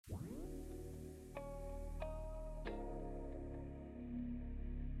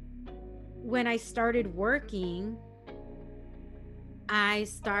when I started working, I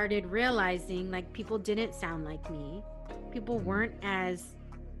started realizing like people didn't sound like me. People weren't as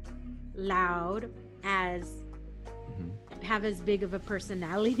loud, as have as big of a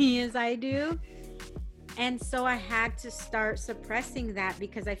personality as I do. And so I had to start suppressing that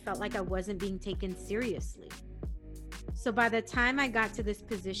because I felt like I wasn't being taken seriously. So by the time I got to this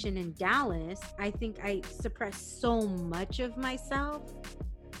position in Dallas, I think I suppressed so much of myself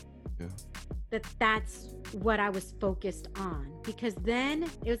that that's what I was focused on. Because then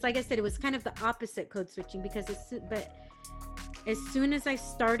it was, like I said, it was kind of the opposite, code switching, because as soon as I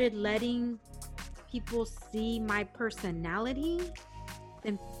started letting people see my personality,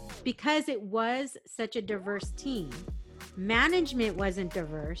 then because it was such a diverse team, management wasn't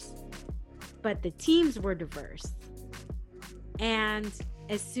diverse, but the teams were diverse. And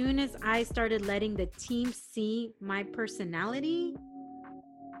as soon as I started letting the team see my personality,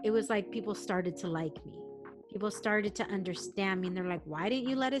 it was like people started to like me. People started to understand me, and they're like, why didn't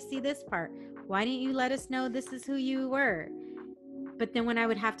you let us see this part? Why didn't you let us know this is who you were? But then when I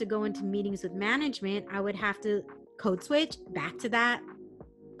would have to go into meetings with management, I would have to code switch back to that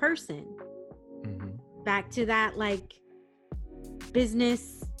person, back to that like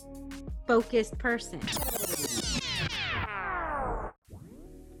business focused person.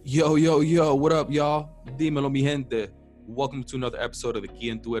 Yo, what up, y'all? Dímelo, mi gente. Welcome to another episode of the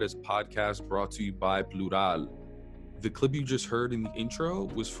Quien Tú Eres podcast, brought to you by Plural. The clip you just heard in the intro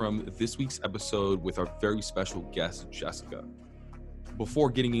was from this week's episode with our very special guest, Jessica. Before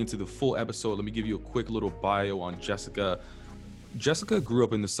getting into the full episode, let me give you a quick little bio on Jessica. Jessica grew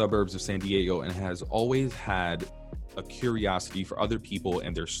up in the suburbs of San Diego and has always had a curiosity for other people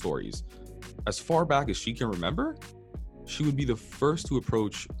and their stories. As far back as she can remember, she would be the first to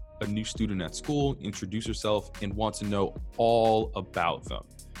approach a new student at school, introduce herself, and want to know all about them.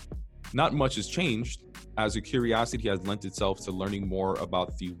 Not much has changed, as her curiosity has lent itself to learning more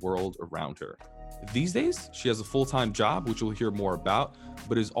about the world around her. These days, she has a full-time job, which we'll hear more about,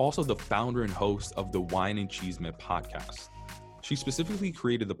 but is also the founder and host of the Wine and Cheesemint podcast. She specifically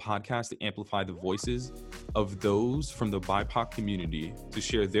created the podcast to amplify the voices of those from the BIPOC community to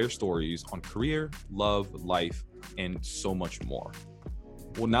share their stories on career, love, life, and so much more.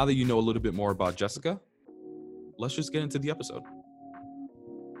 Well, now that you know a little bit more about Jessica, let's just get into the episode.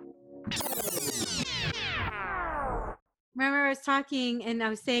 Remember, I was talking and I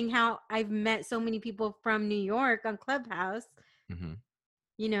was saying how I've met so many people from New York on Clubhouse.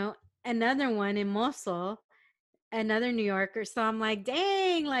 You know, another one in Mosul, another New Yorker. So I'm like,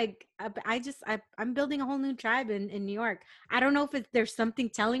 dang, like I'm building a whole new tribe in New York. I don't know if there's something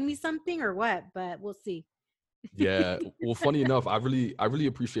telling me something or what, but we'll see. Yeah. Well, funny enough, I really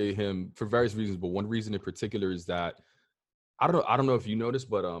appreciate him for various reasons, but one reason in particular is that I don't know if you noticed,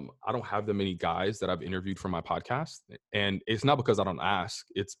 but I don't have that many guys that I've interviewed for my podcast. And it's not because I don't ask,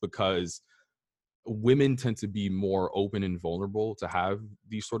 it's because women tend to be more open and vulnerable to have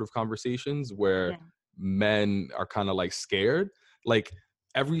these sort of conversations where men are kind of like scared. Like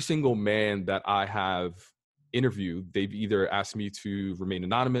every single man that I have interviewed, they've either asked me to remain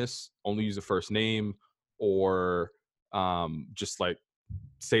anonymous, only use a first name, or just like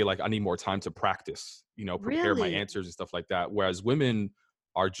say like I need more time to practice, prepare my answers and stuff like that. Whereas women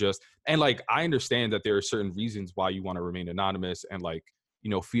are just, and like I understand that there are certain reasons why you want to remain anonymous and like,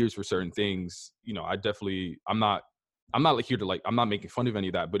 fears for certain things. I'm not like here to like, I'm not making fun of any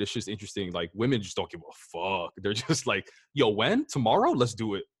of that, but it's just interesting. Like women just don't give a fuck. They're just like, yo, when? Tomorrow? Let's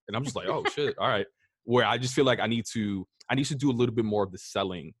do it. And I'm just like, oh shit. All right. Where I just feel like I need to do a little bit more of the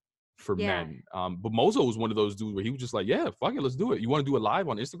selling for men. But Mozo was one of those dudes where he was just like, yeah, fuck it, let's do it. You want to do it live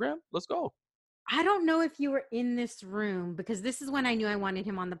on Instagram? Let's go. I don't know if you were in this room, because this is when I knew I wanted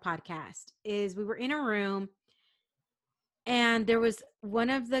him on the podcast. Is we were in a room and there was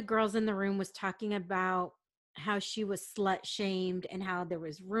one of the girls in the room was talking about how she was slut shamed and how there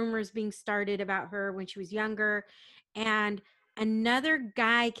was rumors being started about her when she was younger. And another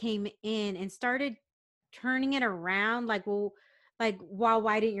guy came in and started turning it around, like, well, like, well,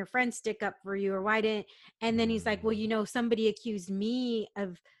 why didn't your friend stick up for you, or why didn't, and then he's like, well, somebody accused me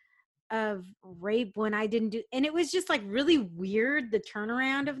of rape when I didn't do, and it was just like really weird, the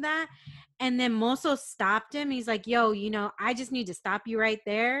turnaround of that. And then Moso stopped him. He's like, yo, I just need to stop you right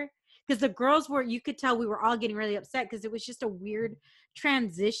there. Because the girls were, you could tell we were all getting really upset because it was just a weird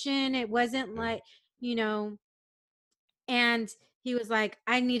transition. It wasn't like, and he was like,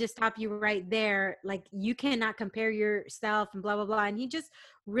 I need to stop you right there. Like, you cannot compare yourself and blah, blah, blah. And he just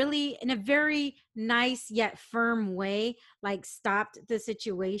really, in a very nice yet firm way, like stopped the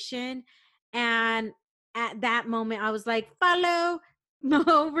situation. And at that moment, I was like, follow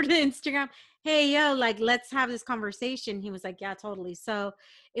over to Instagram. Hey, yo, like, let's have this conversation. He was like, yeah, totally. So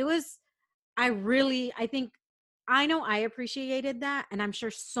it was, I think, I know I appreciated that. And I'm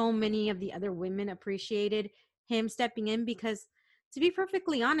sure so many of the other women appreciated him stepping in because, to be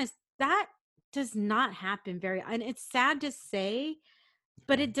perfectly honest, that does not happen very, and it's sad to say,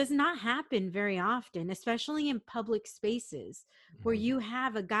 but Yeah. it does not happen very often, especially in public spaces where Mhm. you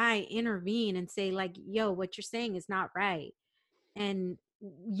have a guy intervene and say, like, yo, what you're saying is not right. And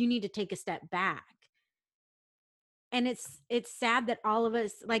you need to take a step back. And it's sad that all of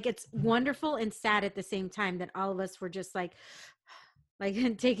us, like, it's wonderful and sad at the same time that all of us were just like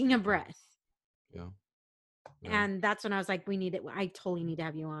taking a breath. Yeah. Yeah. And that's when I was like, I totally need to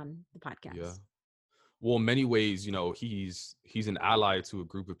have you on the Yeah. podcast. Well, in many ways, he's an ally to a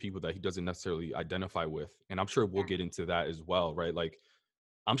group of people that he doesn't necessarily identify with, and I'm sure we'll Yeah. get into that as well, right? Like,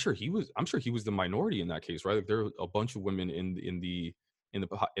 I'm sure he was the minority in that case, right? Like, there are a bunch of women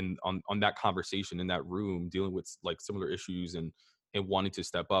on that conversation in that room dealing with like similar issues and wanting to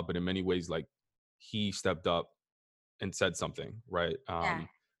step up, but in many ways, like, he stepped up and said something, right? Yeah.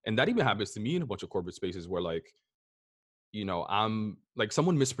 And that even happens to me in a bunch of corporate spaces where, like, I'm like,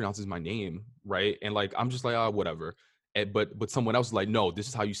 someone mispronounces my name, right? And like, I'm just like, oh, whatever. But someone else is like, no, this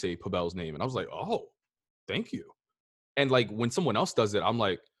is how you say Pavel's name. And I was like, oh, thank you. And like, when someone else does it, I'm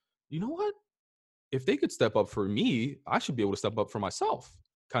like, you know what? If they could step up for me, I should be able to step up for myself,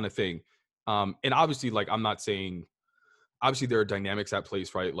 kind of thing. And obviously, like, I'm not saying, obviously there are dynamics at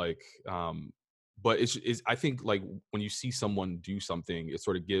place, right? Like, but it's I think, like, when you see someone do something, it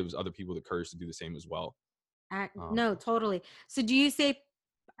sort of gives other people the courage to do the same as well. Um, No, totally. So do you say,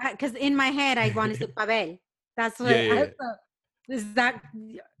 because in my head I want to say Pavel. That's yeah, what yeah, I yeah. is that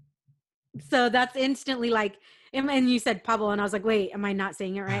so that's instantly like, and you said Pablo, and I was like, wait, am I not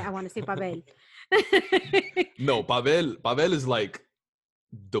saying it right? I want to say Pavel. No, Pavel is like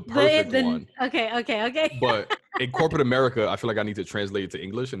the the perfect the one. okay, okay, okay. But in corporate America, I feel like I need to translate it to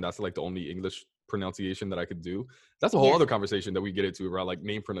English, and that's like the only English pronunciation that I could do. That's a whole Yes. other conversation that we get into around like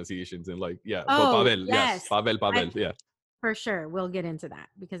name pronunciations and like, yeah. But Oh, Pavel, yes, yes. Pavel, I yeah. for sure we'll get into that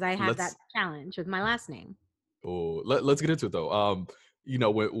because I have that Let's challenge with my last name. let's get into it though.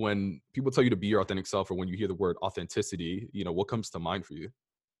 When people tell you to be your authentic self, or when you hear the word authenticity, what comes to mind for you?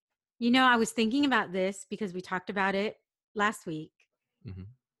 I was thinking about this because we talked about it last week, Hmm.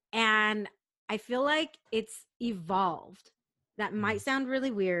 and I feel like it's evolved. That might Hmm. sound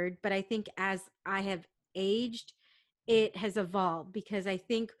really weird, but I think as I have aged, it has evolved because I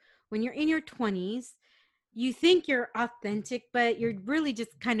think when you're in your 20s, you think you're authentic, but you're really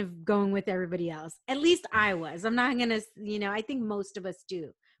just kind of going with everybody else. At least I was. I'm not going to, I think most of us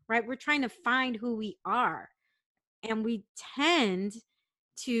do, right? We're trying to find who we are, and we tend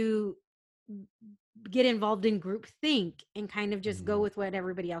to get involved in group think and kind of just go Hmm. with what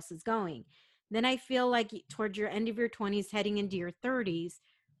everybody else is going. Then I feel like towards your end of your 20s heading into your 30s,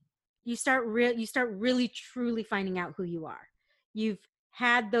 you start really truly finding out who you are. You've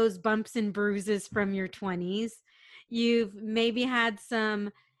had those bumps and bruises from your 20s. You've maybe had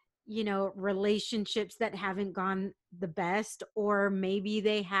some, relationships that haven't gone the best, or maybe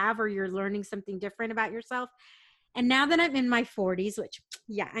they have, or you're learning something different about yourself. And now that I'm in my 40s, which,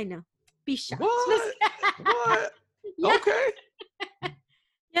 yeah, I know, be shocked. What? What? Yeah, Okay.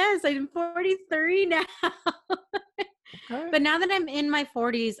 yes, I'm 43 now. Okay. But now that I'm in my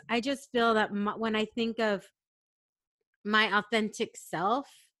 40s, I just feel that when I think of my authentic self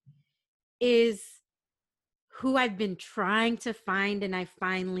is who I've been trying to find, and I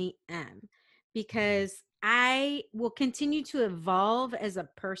finally am, because I will continue to evolve as a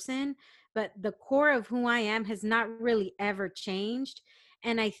person, but the core of who I am has not really ever changed.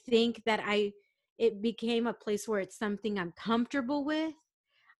 And I think that it became a place where it's something I'm comfortable with.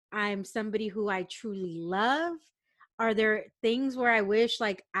 I'm somebody who I truly love. Are there things where I wish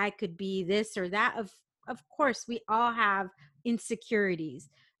like I could be this or that? Of course, we all have insecurities,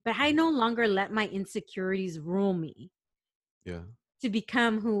 but I no longer let my insecurities rule me Yeah. to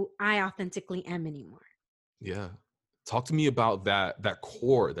become who I authentically am anymore. Yeah. Talk to me about that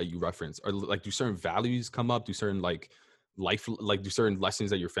core that you reference. Or like, do certain values come up? Do certain like do certain lessons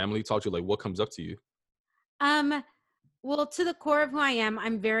that your family taught you? Like, what comes up to you? Um well, to the core of who I am,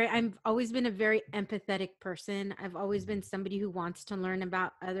 I've always been a very empathetic person. I've always been Mhm. somebody who wants to learn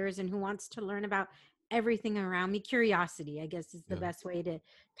about others and who wants to learn about everything around me. Curiosity, I guess, is the Yeah. best way to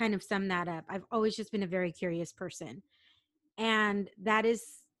kind of sum that up. I've always just been a very curious person. And that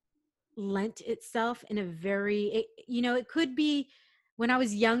is lent itself in a it could be when I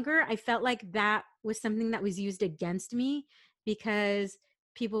was younger, I felt like that was something that was used against me because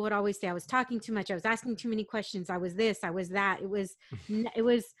people would always say I was talking too much. I was asking too many questions. I was this, I was that.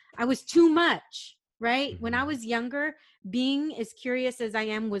 I was too much, right? When I Mhm. was younger, being as curious as I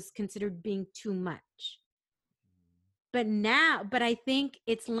am was considered being too much. But I think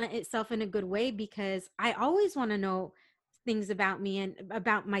it's lent itself in a good way because I always want to know things about me and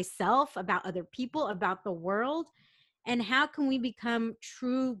about myself, about other people, about the world. And how can we become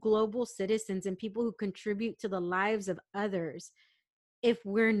true global citizens and people who contribute to the lives of others if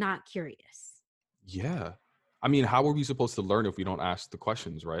we're not curious? Yeah. I mean, how are we supposed to learn if we don't ask the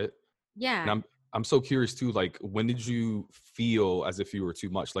questions, right? And Yeah. I'm so curious too, like when did you feel as if you were too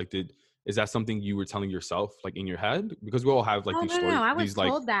much? Like is that something you were telling yourself like in your head? Because we all have like Oh, these no, no, stories, no. I was these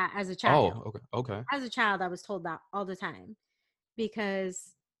like, told that as a oh, child. okay, okay. As a child, I was told that all the time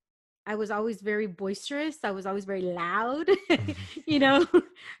because I was always very boisterous. I was always very loud, you know,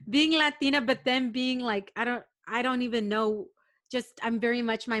 being Latina, but then being like, I don't even know. Just, I'm very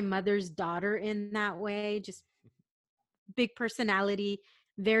much my mother's daughter in that way. Just big personality,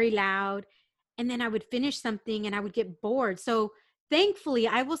 very loud. And then I would finish something and I would get bored. So thankfully,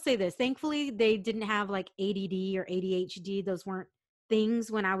 I will say this, thankfully, they didn't have like ADD or ADHD. Those weren't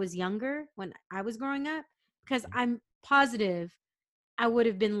things when I was younger, when I was growing up, because I'm positive I would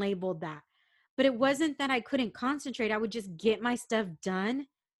have been labeled that. But it wasn't that I couldn't concentrate. I would just get my stuff done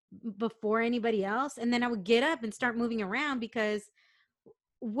before anybody else. And then I would get up and start moving around because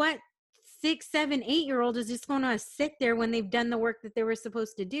what 6, 7, 8 year old is just going to sit there when they've done the work that they were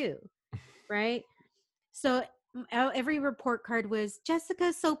supposed to do? Right. So every report card was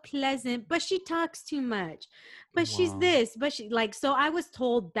Jessica's so pleasant, but she talks too much, but she's Wow. this, but she like, so I was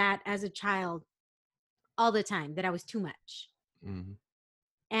told that as a child all the time that I was too much. Mhm.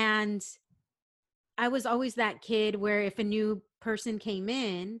 And I was always that kid where if a new person came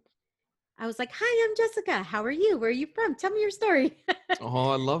in, I was like, "Hi, I'm Jessica. How are you? Where are you from? Tell me your story." Oh,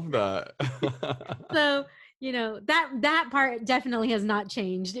 I love that. So, that part definitely has not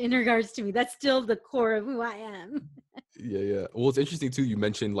changed in regards to me. That's still the core of who I am. Yeah, yeah. Well, it's interesting too. You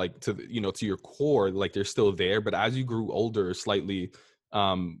mentioned like to your core, like they're still there, but as you grew older, slightly,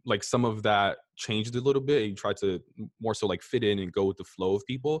 like some of that changed a little bit. And you tried to more so like fit in and go with the flow of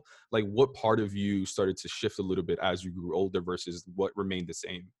people. Like, what part of you started to shift a little bit as you grew older versus what remained the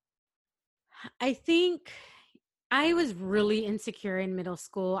same? I think I was really insecure in middle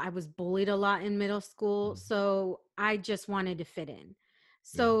school. I was bullied a lot in middle school, Mhm. so I just wanted to fit in.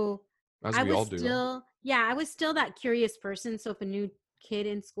 Yeah, So as I we was all do. still, yeah, I was still that curious person. So if a new kid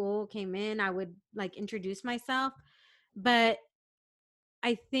in school came in, I would like introduce myself. But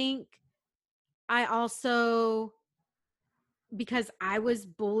I think I also, because I was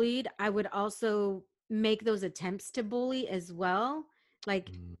bullied, I would also make those attempts to bully as well. Like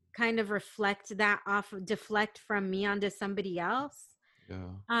Mm, kind of reflect that off, deflect from me onto somebody else. yeah.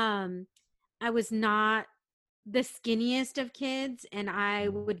 Um, I was not the skinniest of kids and I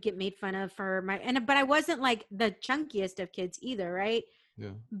Mm, would get made fun of but I wasn't like the chunkiest of kids either, right?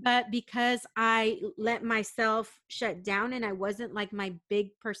 yeah. But because I let myself shut down and I wasn't like my big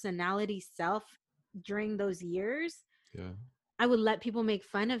personality self during those years, Yeah. I would let people make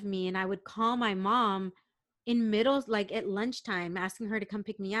fun of me and I would call my mom in middle, like at lunchtime, asking her to come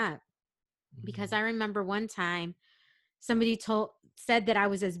pick me up. Because Mm, I remember one time somebody said that I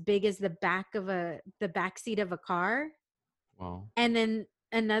was as big as the back seat of a car. wow. And then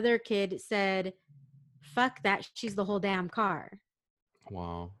another kid said, fuck that, she's the whole damn car.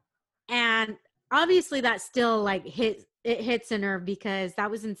 Wow. And obviously that still like hits a nerve because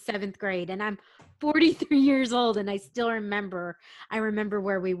that was in 7th grade and I'm 43 years old and I remember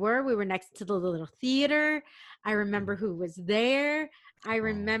where we were. We were next to the little theater. I remember Mm, who was there. I wow.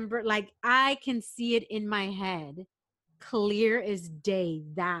 remember, like, I can see it in my head clear as day,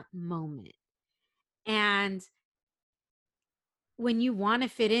 that moment. And when you want to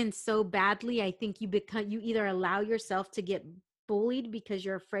fit in so badly, I think you either allow yourself to get bullied because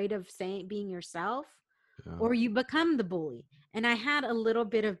you're afraid of being yourself, Yeah. or you become the bully. And I had a little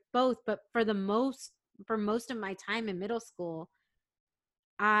bit of both, but for most of my time in middle school,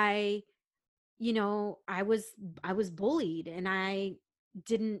 I I was bullied and I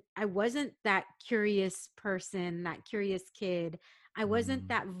wasn't that curious person, that curious kid. I wasn't Mm,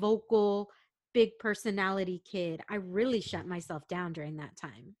 that vocal, big personality kid. I really shut myself down during that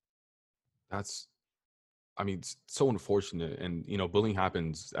time. that's I mean, it's so unfortunate, and bullying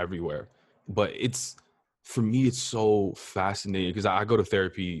happens everywhere. But for me, it's so fascinating because I go to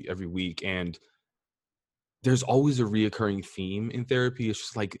therapy every week, and there's always a reoccurring theme in therapy. It's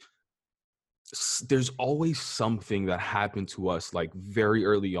just like there's always something that happened to us like very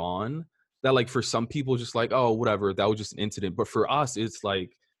early on that like for some people just like, oh, whatever, that was just an incident. But for us, it's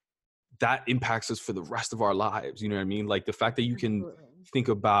like that impacts us for the rest of our lives. You know what I mean? Like the fact that you can Absolutely. think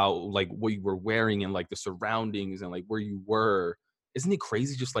about like what you were wearing and like the surroundings and like where you were. Isn't it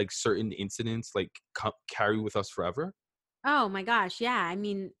crazy? Just like certain incidents like carry with us forever. Oh my gosh, yeah.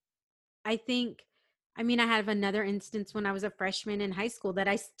 I think, I have another instance when I was a freshman in high school that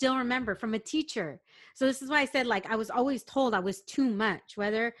I still remember from a teacher. So this is why I said, like, I was always told I was too much,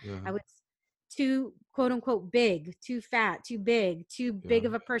 whether Yeah. I was too quote unquote big, too fat, too Yeah. big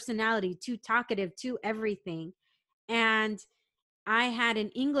of a personality, too talkative, too everything. And I had an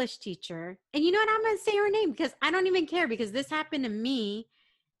English teacher, and you know what? I'm going to say her name because I don't even care, because this happened to me,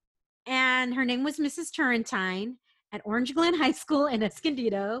 and her name was Mrs. Turrentine at Orange Glen High School in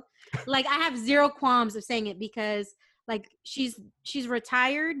Escondido. Like, I have zero qualms of saying it because like she's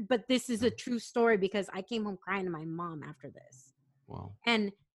retired, but this is Yeah. a true story because I came home crying to my mom after this. Wow.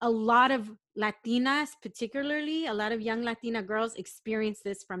 And a lot of Latinas, particularly a lot of young Latina girls, experience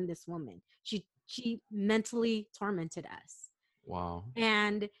this from this woman. She mentally tormented us. Wow.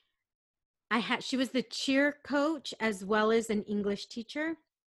 And she was the cheer coach as well as an English teacher.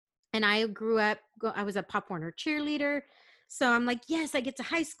 And I grew up, I was a Pop Warner cheerleader. So I'm like, yes, I get to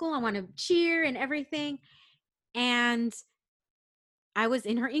high school. I want to cheer and everything. And I was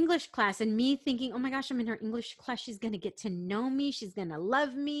in her English class, and me thinking, oh my gosh, I'm in her English class. She's going to get to know me. She's going to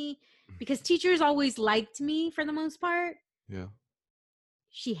love me, because teachers always liked me for the most part. Yeah.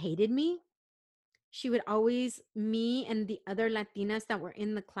 She hated me. She would always, me and the other Latinas that were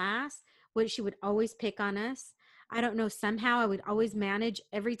in the class, she would always pick on us. I don't know, somehow I would always manage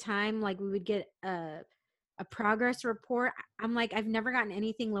every time, like we would get a progress report. I'm like, I've never gotten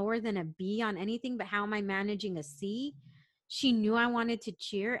anything lower than a B on anything, but how am I managing a C? She knew I wanted to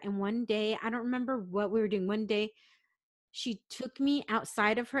cheer. And one day, I don't remember what we were doing. One day, she took me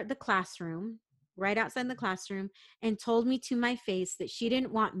outside of the classroom, right outside the classroom, and told me to my face that she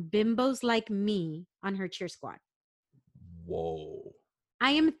didn't want bimbos like me on her cheer squad. Whoa.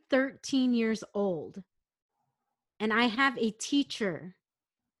 I am 13 years old, and I have a teacher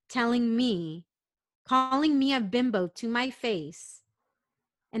telling me, calling me a bimbo to my face,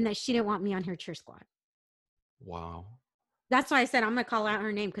 and that she didn't want me on her cheer squad. Wow. That's why I said I'm going to call out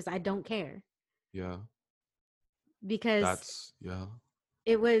her name, because I don't care. Yeah. Because That's, yeah.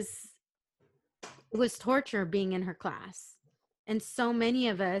 it was torture being in her class. And so many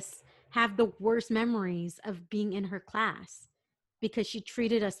of us have the worst memories of being in her class because she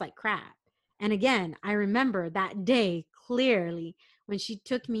treated us like crap. And again, I remember that day clearly when she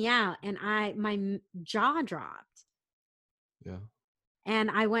took me out, and my jaw dropped. Yeah. And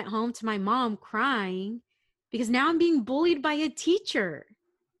I went home to my mom crying because now I'm being bullied by a teacher.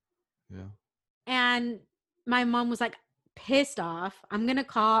 Yeah. And my mom was like pissed off. I'm going to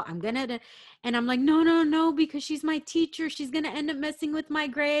call. And I'm like, no, no, no, because she's my teacher. She's going to end up messing with my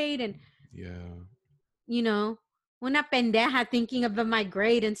grade. And, Yeah. you know, una pendeja thinking of my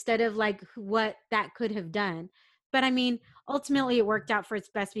grade instead of like what that could have done. But I mean, ultimately it worked out for its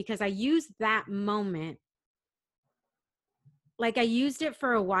best because I used that moment. Like I used it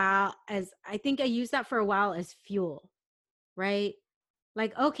for a while I used that for a while as fuel, right?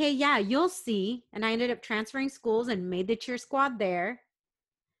 Like, okay, yeah, you'll see. And I ended up transferring schools and made the cheer squad there.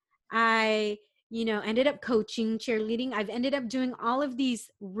 I, ended up coaching cheerleading. I've ended up doing all of these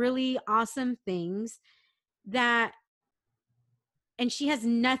really awesome things that, and she has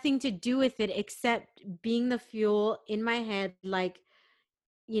nothing to do with it except being the fuel in my head, like,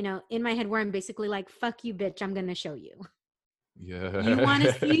 in my head where I'm basically like, fuck you, bitch, I'm going to show you. You want to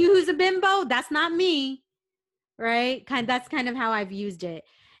Yeah. see who's a bimbo? That's not me. Right? That's kind of how I've used it.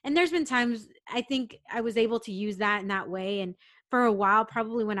 And there's been times I think I was able to use that in that way. And for a while,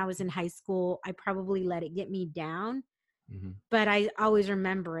 probably when I was in high school, I probably let it get me down, Mhm. but I always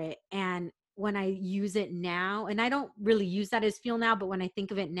remember it. And when I use it now, and I don't really use that as fuel now, but when I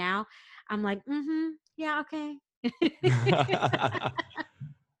think of it now, I'm like, yeah, okay.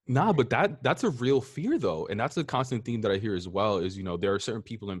 Nah, but that's a real fear though. And that's a constant theme that I hear as well is, there are certain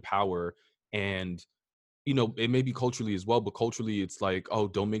people in power and, it may be culturally as well, but culturally it's like, oh,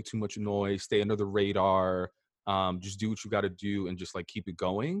 don't make too much noise, stay under the radar, just do what you got to do and just like keep it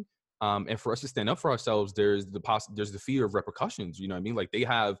going. And for us to stand up for ourselves, there's the fear of repercussions. You know what I mean? Like they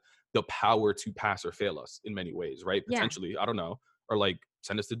have the power to pass or fail us in many ways, right? Yeah. Potentially, I don't know, or like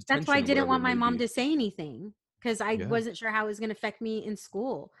send us to That's why I detention or didn't whatever it want my may mom be. to say anything, because I Yeah, wasn't sure how it was going to affect me in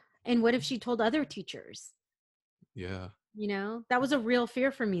school. And what if she told other teachers? yeah, That was a real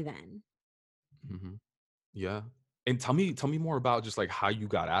fear for me then. hmm yeah. And tell me more about just like how you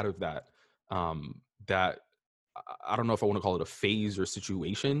got out of that. That I don't know if I want to call it a phase or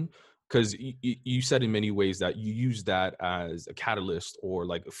situation, because you said in many ways that you use that as a catalyst or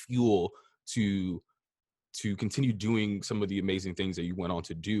like a fuel to continue doing some of the amazing things that you went on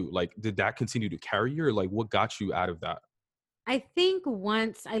to do. Like, did that continue to carry you, or like what got you out of that? I think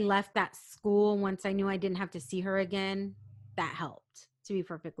once I left that school, once I knew I didn't have to see her again, that helped, to be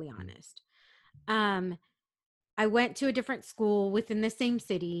perfectly honest. Um, I went to a different school within the same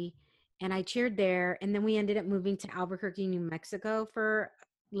city and I cheered there. And then we ended up moving to Albuquerque, New Mexico for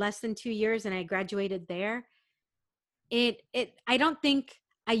less than 2 years, and I graduated there. I don't think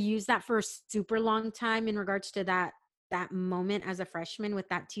I used that for a super long time in regards to that moment as a freshman with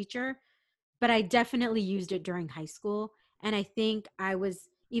that teacher, but I definitely used it during high school. And I think I was,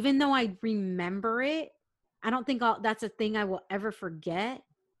 even though I remember it, I don't think that's a thing I will ever forget.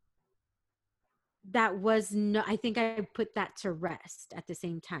 That was no, I think I put that to rest at the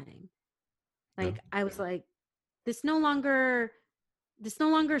same time. Yeah. Like I was like, this no longer this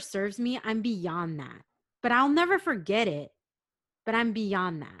no longer serves me. I'm beyond that. But I'll never forget it. But I'm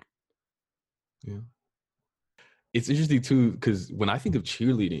beyond that. Yeah. It's interesting too, because when I think of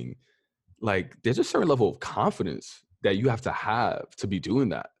cheerleading, like there's a certain level of confidence that you have to be doing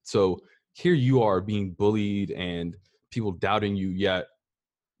that. So here you are being bullied and people doubting you, yet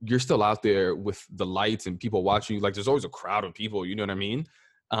you're still out there with the lights and people watching you. Like there's always a crowd of people, you know what I mean?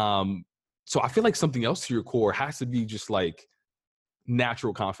 So I feel like something else to your core has to be just like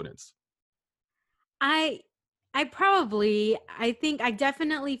natural confidence. I I think I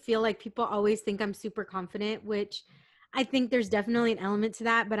definitely feel like people always think I'm super confident, which I think there's definitely an element to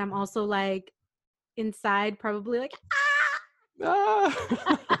that, but I'm also like inside probably like Ah,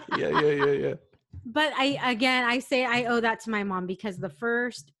 yeah. but I say I owe that to my mom because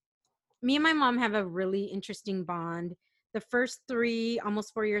me and my mom have a really interesting bond. The first 3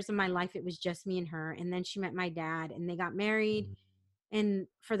 almost 4 years of my life it was just me and her, and then she met my dad and they got married, and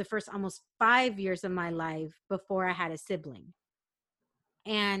for the first almost 5 years of my life before I had a sibling.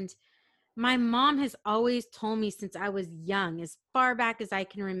 And my mom has always told me since I was young, as far back as I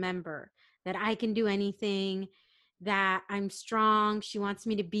can remember, that I can do anything, that I'm strong. She wants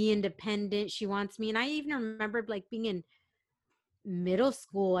me to be independent. She wants me, and I even remember like being in middle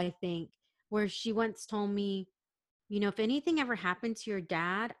school, I think, where she once told me, if anything ever happened to your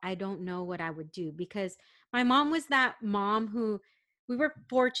dad, I don't know what I would do, because my mom was that mom who, we were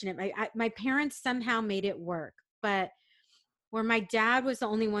fortunate. My parents somehow made it work, but where my dad was the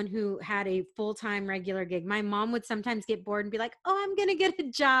only one who had a full-time regular gig, my mom would sometimes get bored and be like, oh, I'm going to get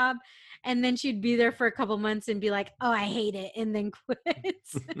a job. And then she'd be there for a couple months and be like, oh, I hate it. And then quit.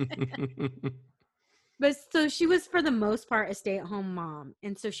 But so she was, for the most part, a stay-at-home mom.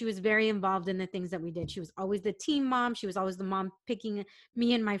 And so she was very involved in the things that we did. She was always the team mom. She was always the mom picking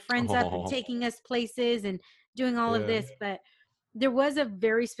me and my friends up and Oh, taking us places and doing all of yeah. this. But there was a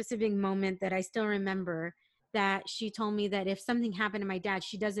very specific moment that I still remember, that she told me that if something happened to my dad,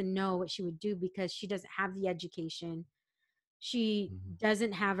 she doesn't know what she would do because she doesn't have the education. She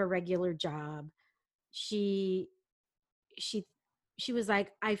doesn't have a regular job. She she she was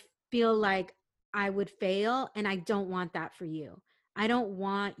like, I feel like I would fail and I don't want that for you. I don't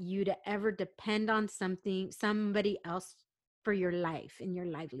want you to ever depend on somebody else for your life and your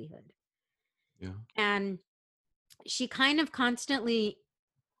livelihood. Yeah. And she kind of constantly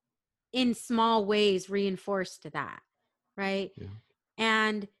in small ways reinforced that, right? Yeah.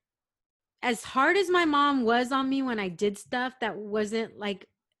 And as hard as my mom was on me when I did stuff that wasn't like,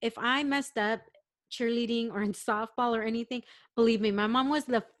 if I messed up cheerleading or in softball or anything, believe me, my mom was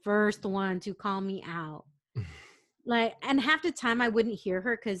the first one to call me out. Like, and half the time I wouldn't hear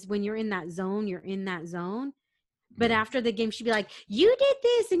her because when you're in that zone, you're in that zone. But Yeah. after the game, she'd be like, you did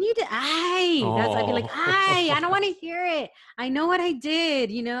this and you did, I'd be like, Oh. I don't want to hear it. I know what I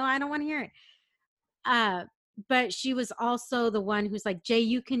did, I don't want to hear it. But she was also the one who's like, Jay,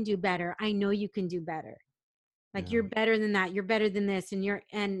 you can do better. I know you can do better. Like, Yeah. you're better than that. You're better than this.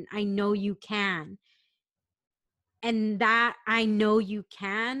 And I know you can. And that I know you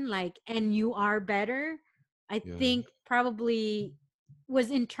can, like, and you are better, I Yeah. think probably was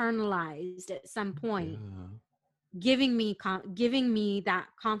internalized at some point, Yeah. giving me that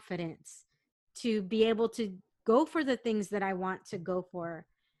confidence to be able to go for the things that I want to go for,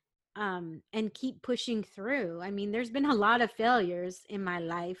 and keep pushing through. I mean, there's been a lot of failures in my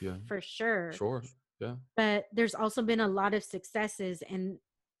life Yeah. for sure, Sure. Yeah. but there's also been a lot of successes, and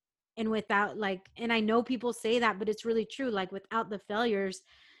without, like, and I know people say that, but it's really true. Like, without the failures,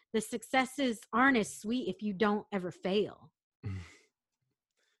 the successes aren't as sweet if you don't ever fail.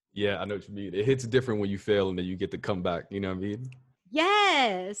 Yeah, I know what you mean. It hits different when you fail and then you get to come back. You know what I mean?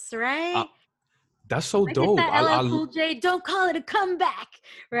 Yes, Uh, right. That's so Like it's dope. that LL Cool J, don't call it a comeback,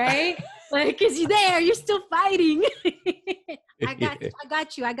 right? Like, cause you're there, you're still fighting. I got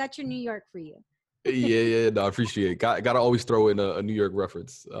you. I got your New York for you. Yeah. No, I appreciate it. Gotta always throw in a New York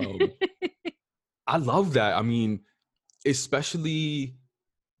reference. I love that. I mean, especially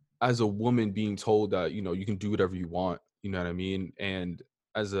as a woman being told that, you know, you can do whatever you want, you know what I mean? And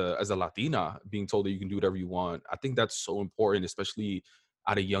as a Latina being told that you can do whatever you want, I think that's so important, especially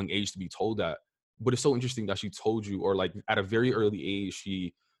at a young age to be told that. But it's so interesting that she told you, or like at a very early age,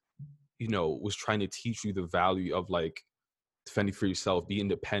 she, you know, was trying to teach you the value of like defending for yourself, be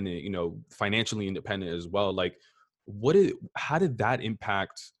independent, you know, financially independent as well. Like, how did that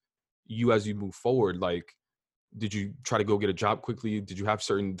impact you as you move forward? Like, did you try to go get a job quickly? Did you have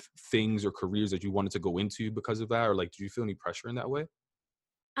certain things or careers that you wanted to go into because of that? Or like, did you feel any pressure in that way?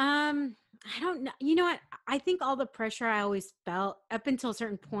 I don't know. You know what? I think all the pressure I always felt up until a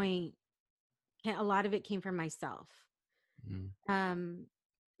certain point, a lot of it came from myself. Mhm.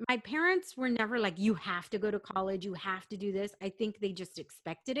 My parents were never like, you have to go to college, you have to do this. I think they just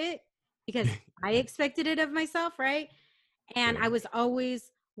expected it because I expected it of myself, right? And Yeah. I was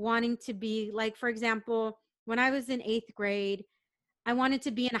always wanting to be like, for example, when I was in 8th grade, I wanted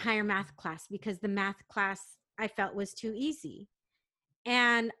to be in a higher math class because the math class I felt was too easy.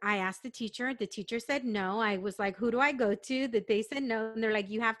 And I asked the teacher said no. I was like, who do I go to? That they said no. And they're like,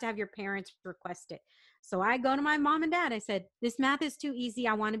 you have to have your parents request it. So I go to my mom and dad. I said, this math is too easy.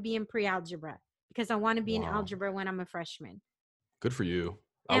 I want to be in pre-algebra because I want to be in Wow. algebra when I'm a freshman. Good for you.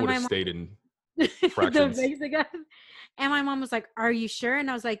 I And would my have mom, stayed in the fractions. basic, and my mom was like, are you sure?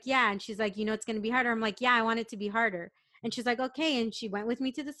 And I was like, yeah. And she's like, you know, it's going to be harder. I'm like, yeah, I want it to be harder. And she's like, okay. And she went with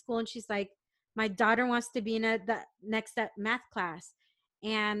me to the school and she's like, my daughter wants to be in the next math class.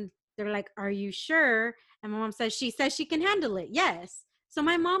 And they're like, are you sure? And my mom says, she says she can handle it. Yes. So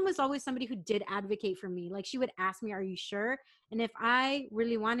my mom was always somebody who did advocate for me. Like she would ask me, are you sure? And if I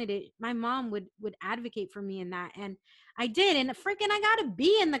really wanted it, my mom would advocate for me in that. And I did. And freaking I got to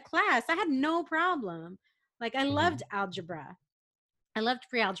be in the class. I had no problem. Like I loved Mhm. algebra. I loved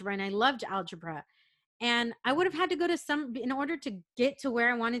pre-algebra and I loved algebra. And I would have had to go to in order to get to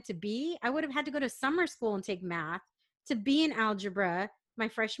where I wanted to be, I would have had to go to summer school and take math to be in algebra my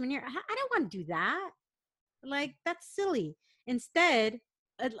freshman year. I don't want to do that. Like, that's silly. Instead,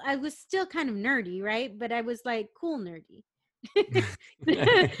 I was still kind of nerdy, right? But I was like cool nerdy.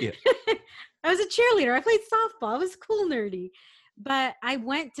 Yeah. I was a cheerleader. I played softball. I was cool nerdy. But I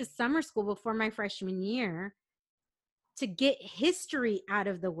went to summer school before my freshman year to get history out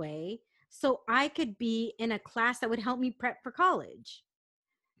of the way so I could be in a class that would help me prep for college.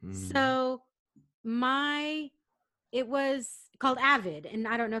 Mm. So my it was called Avid, and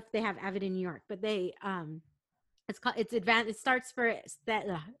I don't know if they have Avid in New York, but it's advanced. It starts for that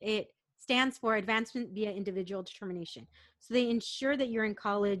it stands for Advancement via Individual Determination. So they ensure that you're in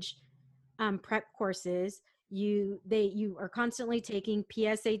college prep courses. You are constantly taking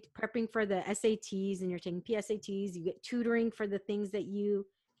PSA, prepping for the SATs, and you're taking PSATs. You get tutoring for the things that you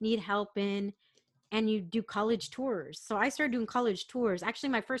need help in, and you do college tours. So I started doing college tours. Actually,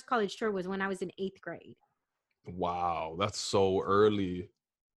 my first college tour was when I was in 8th grade. Wow, that's so early.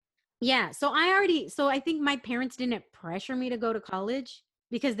 Yeah. So I think my parents didn't pressure me to go to college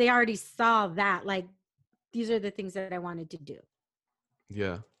because they already saw that, like, these are the things that I wanted to do.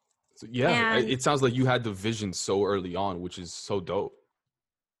 Yeah. So yeah, And it sounds like you had the vision so early on, which is so dope.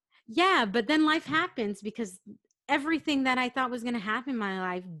 yeah, but then life happens because everything that I thought was going to happen in my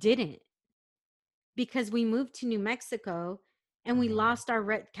life didn't, because we moved to New Mexico and we Mm. lost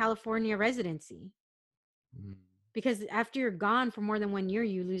our California residency. Mm. Because after you're gone for more than 1 year,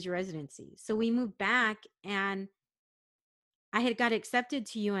 you lose your residency. So we moved back and I had got accepted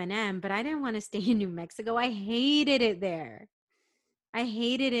to UNM, but I didn't want to stay in New Mexico. I hated it there. I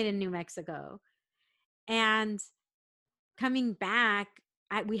hated it in New Mexico. And coming back,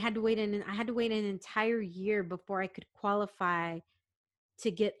 I had to wait an entire year before I could qualify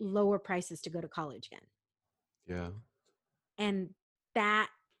to get lower prices to go to college again. Yeah. And that,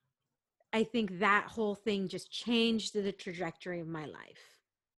 I think that whole thing just changed the trajectory of my life.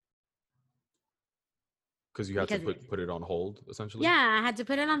 Because you had to Because put it on hold, essentially. yeah, I had to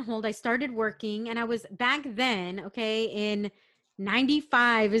put it on hold. I started working and I was back then, okay, in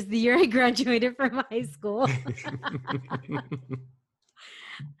 95 is the year I graduated from high school.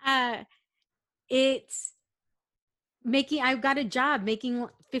 uh it's I got a job making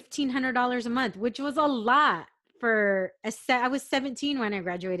 $1,500 a month, which was a lot for I was 17 when I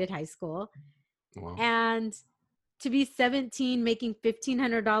graduated high school. Wow. And to be 17 making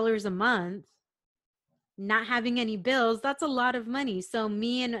 $1,500 a month, not having any bills, that's a lot of money. So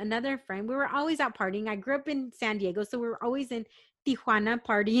me and another friend, we were always out partying. I grew up in San Diego, so we were always in Tijuana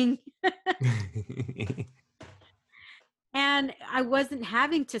partying. And I wasn't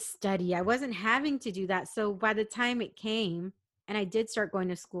having to study. I wasn't having to do that. So by the time it came and I did start going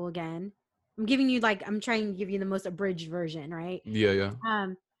to school again, I'm trying to give you the most abridged version, right? Yeah, yeah.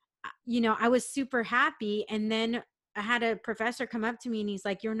 I was super happy. And then I had a professor come up to me and he's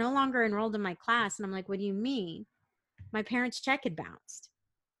like, "You're no longer enrolled in my class." And I'm like, "What do you mean?" My parents' check had bounced.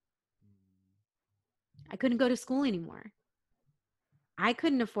 I couldn't go to school anymore. I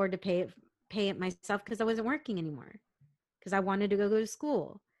couldn't afford to pay it myself because I wasn't working anymore because I wanted to go to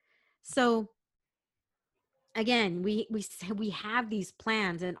school. So again, we have these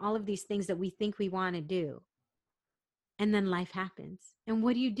plans and all of these things that we think we want to do, and then life happens. And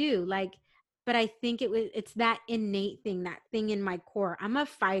what do you do? Like, but I think it's that innate thing, that thing in my core. I'm a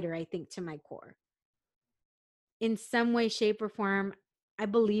fighter, I think, to my core. In some way, shape, or form, I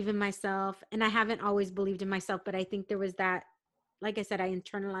believe in myself, and I haven't always believed in myself, but I think there was that, like I said, I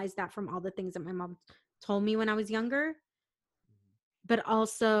internalized that from all the things that my mom told me when I was younger. But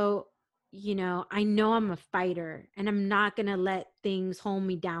also, I know I'm a fighter and I'm not going to let things hold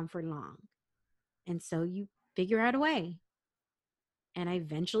me down for long. And so you figure out a way. And I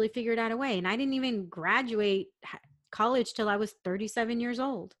eventually figured out a way. And I didn't even graduate college till I was 37 years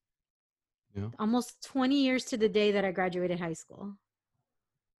old. Yeah. Almost 20 years to the day that I graduated high school.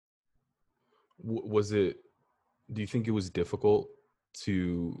 Was it, do you think it was difficult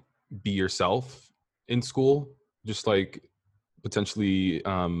to be yourself in school? Just like potentially,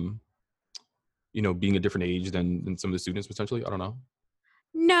 being a different age than some of the students potentially? I don't know.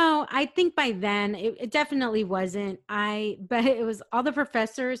 No, I think by then it definitely wasn't. But it was all the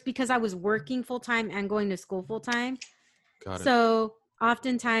professors, because I was working full time and going to school full time. Got it. So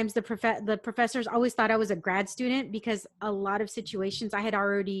oftentimes the professors always thought I was a grad student because a lot of situations I had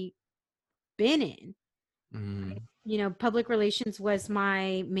already been in. Mm, Public relations was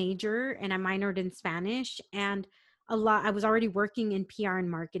my major and I minored in Spanish, and I was already working in PR and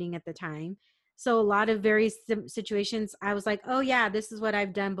marketing at the time. So a lot of various situations I was like, "Oh yeah, this is what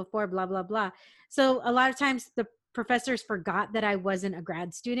I've done before, blah blah blah." So a lot of times the professors forgot that I wasn't a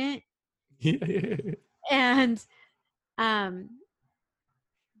grad student. yeah. And um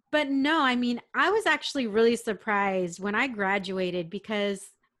but no, I mean, I was actually really surprised when I graduated because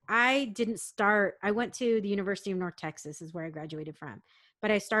I went to the University of North Texas is where I graduated from.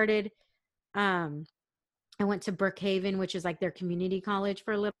 But um, I went to Brookhaven, which is like their community college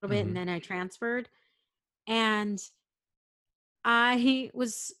for a little bit. And Hmm. then I transferred. And I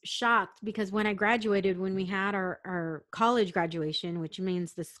was shocked because when I graduated, when we had our college graduation, which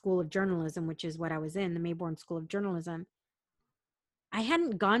means the School of Journalism, which is what I was in, the Mayborn School of Journalism, I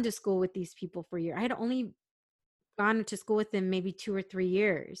hadn't gone to school with these people for a year. I had only gone to school with them maybe 2 or 3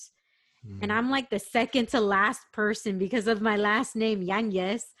 years. And I'm like the second to last person because of my last name,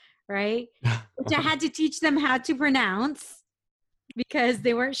 Yanez, right? Which I had to teach them how to pronounce because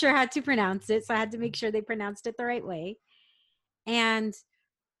they weren't sure how to pronounce it. So I had to make sure they pronounced it the right way. And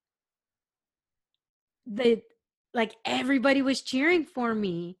the like everybody was cheering for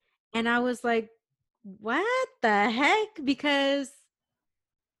me. And I was like, what the heck? Because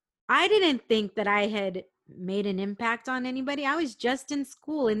I didn't think that I had made an impact on anybody. I was just in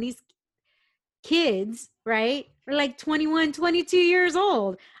school, and these kids, right, are like 21, 22 years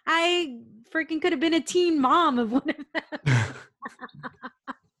old. I freaking could have been a teen mom of one of them.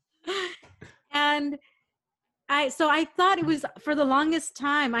 And I thought it was, for the longest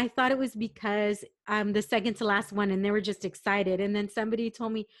time, I thought it was because I'm the second to last one and they were just excited. And then somebody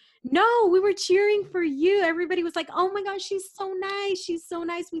told me, "No, we were cheering for you." Everybody was like, "Oh my gosh, she's so nice. She's so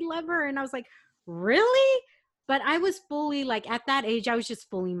nice. We love her." And I was like, "Really?" But I was fully, like, at that age, I was just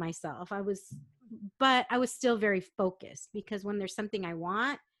fooling myself. But I was still very focused because when there's something I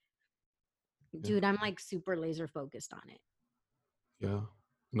want, Yeah. dude, I'm like super laser focused on it. Yeah.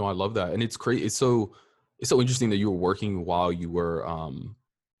 No, I love that. And it's crazy. It's so interesting that you were working while you were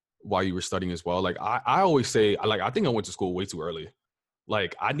studying as well. Like I always say, I think I went to school way too early.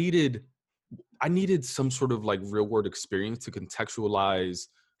 Like I needed some sort of like real world experience to contextualize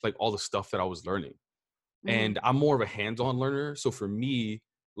like all the stuff that I was learning. Mm-hmm. And I'm more of a hands-on learner. So for me,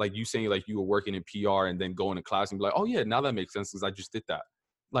 like you saying like you were working in PR and then going to class and be like, "Oh yeah, now that makes sense because I just did that."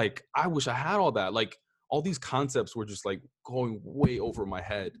 Like I wish I had all that. Like all these concepts were just like going way over my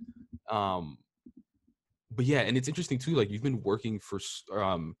head. Um, but yeah, and it's interesting too. Like you've been working for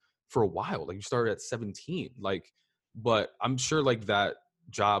a while. Like you started at 17. Like, but I'm sure like that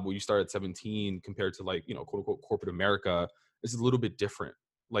job where you started at 17 compared to like quote unquote corporate America is a little bit different.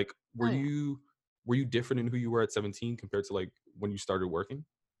 Like, were Oh yeah. you? were you different in who you were at 17 compared to like when you started working,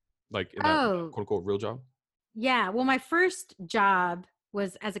 like in that Oh, quote unquote real job? yeah. Well, my first job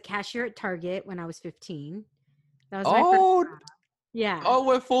was as a cashier at Target when I was 15. That was my first Oh, job. Yeah. oh,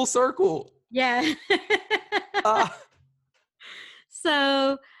 went full circle. Yeah. Ah.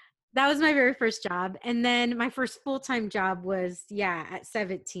 So that was my very first job. And then my first full-time job was, yeah, at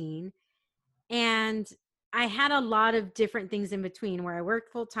 17. And I had a lot of different things in between where I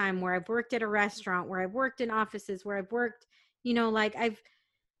worked full-time, where I've worked at a restaurant, where I've worked in offices, where I've worked, like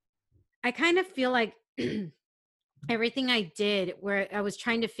I kind of feel like everything I did where I was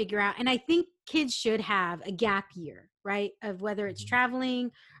trying to figure out, and I think kids should have a gap year, right? Of whether it's Mhm.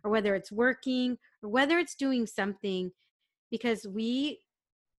 traveling or whether it's working or whether it's doing something, because we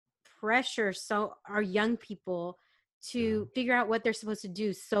pressure so our young people Yeah. to figure out what they're supposed to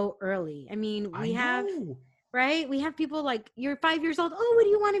do so early. I mean, I we have, know. right? We have people like, you're 5 years old. Oh, what do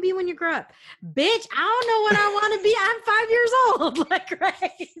you want to be when you grow up? Bitch, I don't know what I want to be. I'm 5 years old. Like,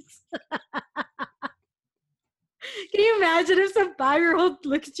 right? Can you imagine if some 5-year-old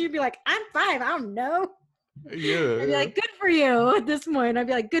looks at you and be like, I'm 5, I don't know. Yeah, I'd be yeah. like, good for you at this point. I'd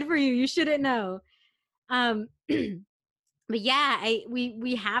be like, good for you. You shouldn't know. But yeah,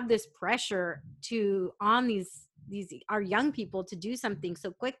 we have this pressure to on these our young people to do something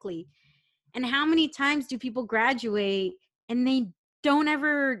so quickly. And how many times do people graduate and don't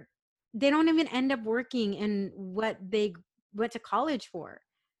ever they don't even end up working in what they went to college for,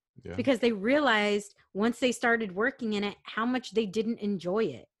 Yeah. because they realized once they started working in it how much they didn't enjoy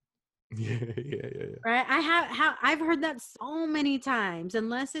it. Yeah, yeah, yeah, yeah. Right? I've heard that so many times,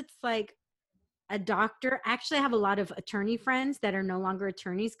 unless it's like a doctor. Actually, I have a lot of attorney friends that are no longer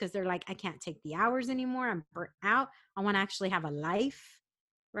attorneys because they're like, I can't take the hours anymore. I'm burnt out. I want to actually have a life.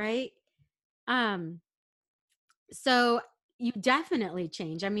 Right. Um, so you definitely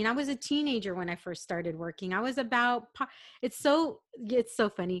change. I mean, I was a teenager when I first started working. I was it's so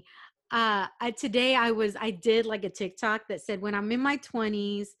funny. Today I did like a TikTok that said when I'm in my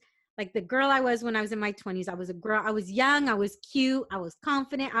 20s, like the girl I was when I was in my 20s, I was a girl. I was young, I was cute, I was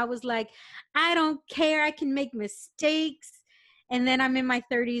confident. I was like, I don't care, I can make mistakes. And then I'm in my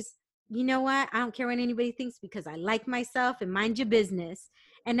 30s. You know what? I don't care what anybody thinks because I like myself and mind your business.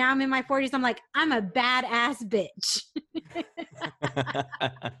 And now I'm in my 40s. I'm like, I'm a badass bitch.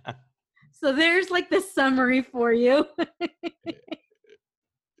 So there's like the summary for you.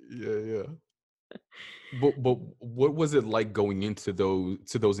 Yeah, yeah. But what was it like going into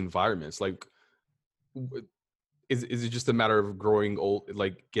those environments? Like, is it just a matter of growing old,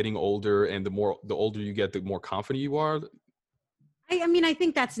 like getting older, and the older you get, the more confident you are? I mean, I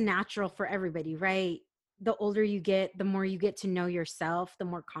think that's natural for everybody, right? The older you get, the more you get to know yourself, the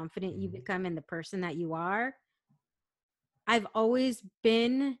more confident you Mhm. become in the person that you are. I've always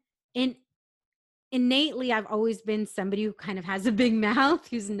been in innately, I've always been somebody who kind of has a big mouth,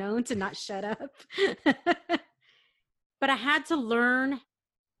 who's known to not shut up. But I had to learn.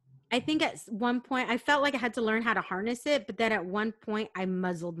 I think at one point I felt like I had to learn how to harness it, but then at one point I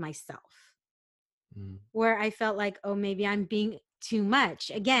muzzled myself, Mm. where I felt like, oh, maybe I'm being too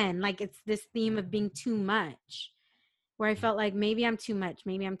much. Again, like it's this theme of being too much, where I felt like maybe I'm too much,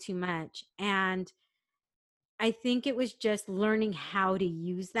 maybe I'm too much. And I think it was just learning how to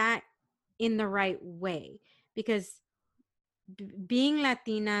use that in the right way, because being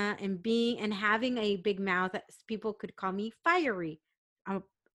Latina and having a big mouth, people could call me fiery. I'm,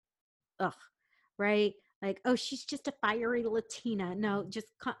 ugh, right? Like, oh, she's just a fiery Latina. No,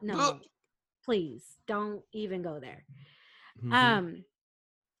 Ugh. no, please don't even go there. Mhm. Um,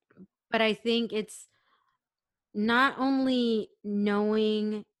 but I think it's not only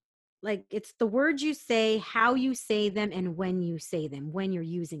knowing, like, it's the words you say, how you say them, and when you say them, when you're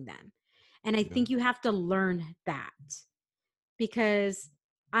using them. And I Yeah. think you have to learn that, because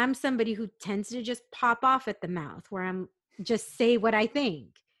I'm somebody who tends to just pop off at the mouth, where I'm just say what I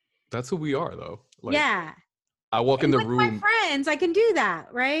think. That's who we are, though. Like, Yeah. I walk in And the with my room. friends, I can do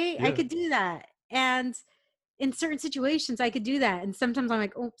that, right? I Yeah. could do that. And in certain situations, I could do that. And sometimes I'm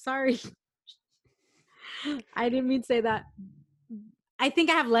like, oh, sorry. I didn't mean to say that. I think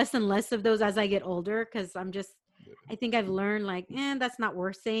I have less and less of those as I get older, because I think I've learned like, that's not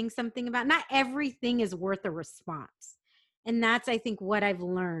worth saying something about. Not everything is worth a response. And that's, I think, what I've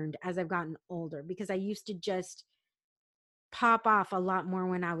learned as I've gotten older, because I used to just pop off a lot more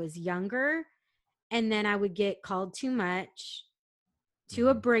when I was younger. And then I would get called too much, too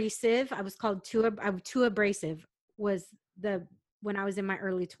Mhm. abrasive. I was called too abrasive was the when I was in my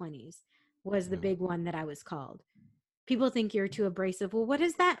early 20s was the Yeah. big one that I was called. People think you're too abrasive. Well, what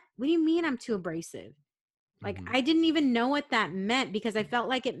is that? What do you mean I'm too abrasive? Like, Mm-hmm. I didn't even know what that meant because I felt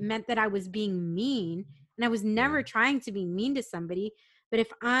like it meant that I was being mean, and I was never Yeah. trying to be mean to somebody. But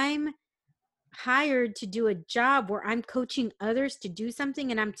if I'm hired to do a job where I'm coaching others to do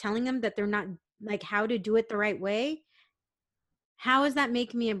something and I'm telling them that they're not like how to do it the right way, how is that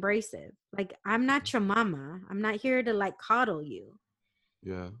making me abrasive? Like, I'm not your mama. I'm not here to like coddle you.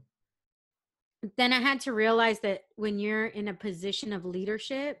 Yeah. Then I had to realize that when you're in a position of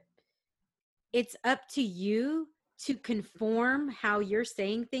leadership, it's up to you to conform how you're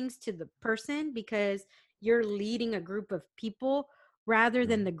saying things to the person, because you're leading a group of people rather Yeah.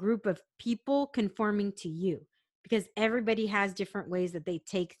 than the group of people conforming to you, because everybody has different ways that they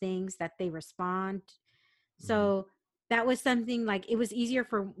take things, that they respond. Mm-hmm. So that was something, like, it was easier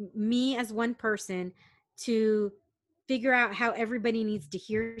for me as one person to figure out how everybody needs to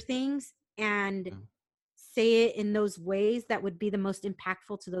hear things and Yeah. say it in those ways that would be the most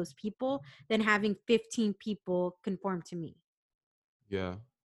impactful to those people than having 15 people conform to me. Yeah.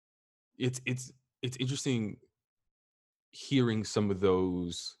 It's interesting hearing some of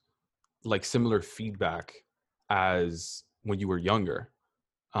those like similar feedback as when you were younger,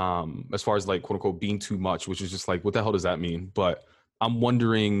 as far as like quote unquote being too much, which is just like, what the hell does that mean? But I'm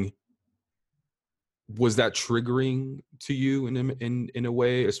wondering, was that triggering to you in a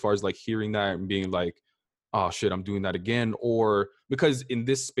way, as far as like hearing that and being like, oh shit, I'm doing that again? Or because in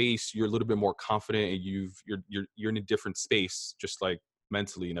this space you're a little bit more confident and you're in a different space, just like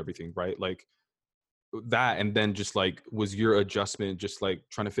mentally and everything, right? Like that, and then just like, was your adjustment just like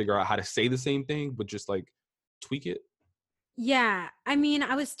trying to figure out how to say the same thing but just like tweak it? Yeah, I mean,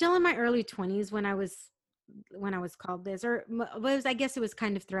 I was still in my early 20s when I was called this, or was, I guess it was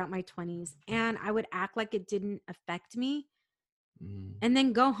kind of throughout my 20s, and I would act like it didn't affect me Mm, and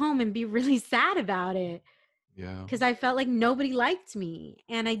then go home and be really sad about it yeah. because I felt like nobody liked me,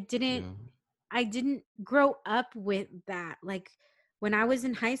 and Yeah. I didn't grow up with that. Like, when I was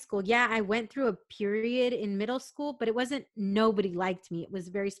in high school, yeah, I went through a period in middle school, but it wasn't nobody liked me. It was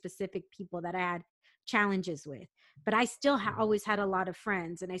very specific people that I had challenges with. But I still always had a lot of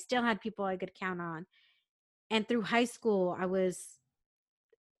friends, and I still had people I could count on. And through high school, I was,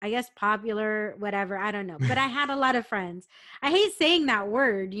 I guess, popular, whatever, I don't know. But I had a lot of friends. I hate saying that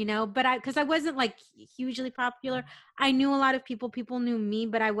word, but because I wasn't like hugely popular. I knew a lot of people. People knew me,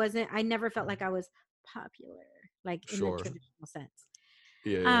 but I never felt like I was popular, like in the Sure. traditional sense.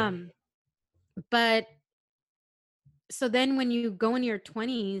 Yeah, yeah. Um, but so then when you go in your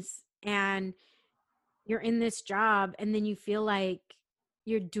 20s and you're in this job, and then you feel like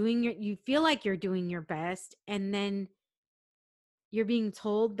you feel like you're doing your best, and then you're being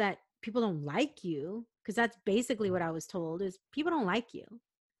told that people don't like you, because that's basically what I was told, is people don't like you.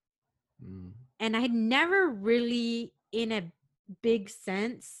 Mm, And I had never really in a big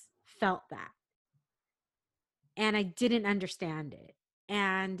sense felt that, and I didn't understand it.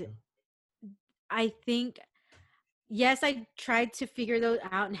 And yeah. I think, yes, I tried to figure those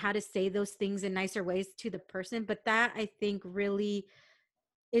out and how to say those things in nicer ways to the person, but that, I think, really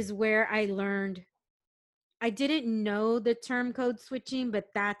is where I learned. I didn't know the term code switching, but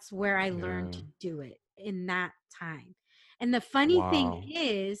that's where I learned Yeah. to do it in that time. And the funny thing Wow.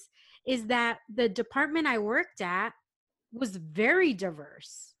 is that the department I worked at was very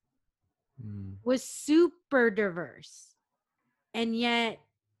diverse, Mm, was super diverse. And yet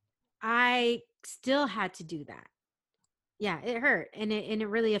I still had to do that. Yeah, it hurt, and it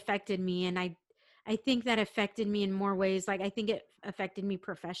really affected me. And I think that affected me in more ways. Like, I think it affected me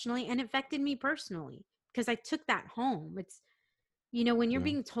professionally and affected me personally, because I took that home. It's, when you're yeah.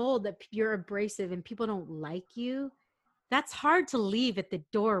 being told that you're abrasive and people don't like you, that's hard to leave at the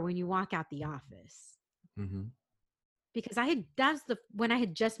door when you walk out the office. Mm-hmm. Because that's when I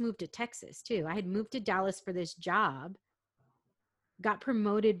had just moved to Texas too. I had moved to Dallas for this job, got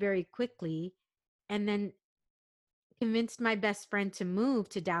promoted very quickly, and then convinced my best friend to move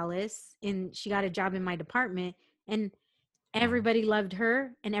to Dallas, and she got a job in my department, and Wow. everybody loved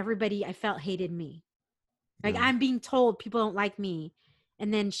her and everybody, I felt, hated me. Like, Yeah. I'm being told people don't like me,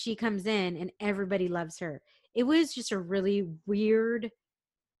 and then she comes in and everybody loves her. It was just it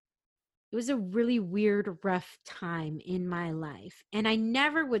was a really weird, rough time in my life. And I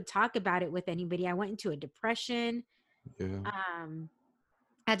never would talk about it with anybody. I went into a depression, Yeah.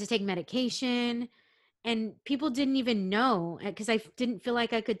 had to take medication, and people didn't even know, because I didn't feel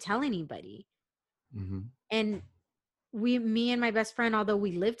like I could tell anybody. Mm-hmm. And me and my best friend, although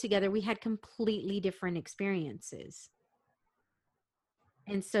we lived together, we had completely different experiences.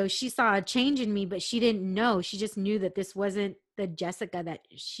 And so she saw a change in me, but she didn't know. She just knew that this wasn't the Jessica that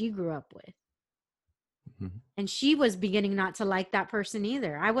she grew up with. Mhm. And she was beginning not to like that person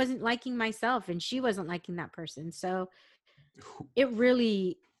either. I wasn't liking myself and she wasn't liking that person. So Who, it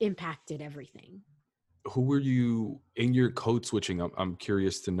really impacted everything. who were you in your code switching? I'm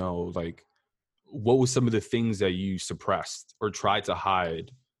curious to know, like, what was some of the things that you suppressed or tried to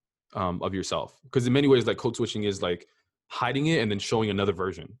hide of yourself? Because in many ways, like code switching is like hiding it and then showing another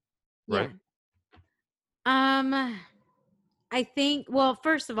version, Yeah. right? Um, I think, well,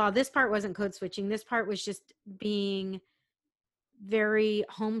 first of all, this part wasn't code switching. This part was just being very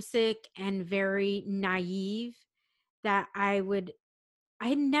homesick and very naive that I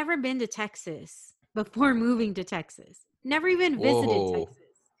had never been to Texas before moving to Texas. Never even visited Whoa.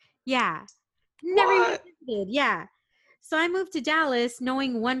 Texas. Yeah. Never even What? visited. Yeah. So I moved to Dallas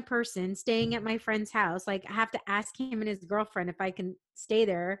knowing one person staying at my friend's house. Like I have to ask him and his girlfriend if I can stay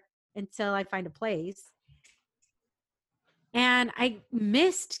there until I find a place. And I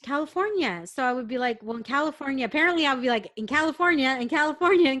missed California. So I would be like, well, in California, apparently I would be like, in California, in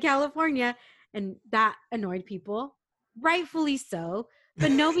California, in California. And that annoyed people, rightfully so.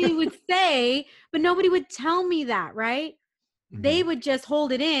 But nobody would say, but nobody would tell me that, right? They Mhm. would just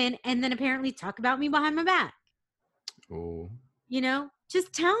hold it in and then apparently talk about me behind my back. Oh.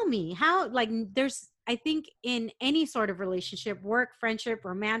 Just tell me how, like, there's, I think in any sort of relationship, work, friendship,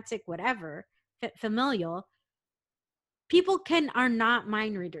 romantic, whatever, familial, people are not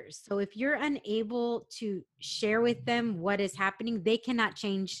mind readers. So if you're unable to share with them what is happening, they cannot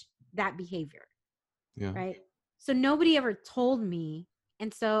change that behavior, Yeah. right? So nobody ever told me,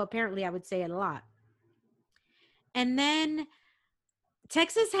 and so apparently I would say it a lot. And then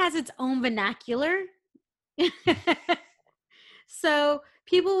Texas has its own vernacular. So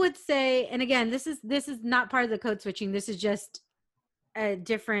people would say, and again, this is not part of the code switching, this is just a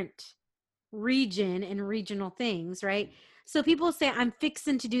different region and regional things, right? So people say, I'm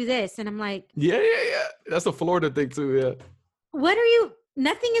fixing to do this. And I'm like, Yeah, yeah, yeah. That's a Florida thing too. what are you?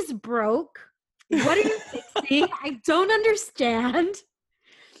 Nothing is broke. What are you fixing? I don't understand.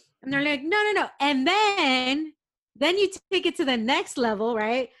 And they're like, no, no, no. And then you take it to the next level,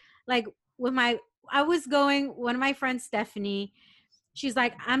 right? Like I was going, one of my friends, Stephanie, she's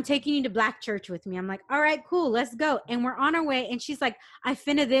like, I'm taking you to Black church with me. I'm like, all right, cool, let's go. And we're on our way. And she's like, I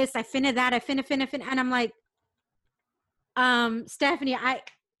finna this, I finna that, I finna. And I'm like, Stephanie, I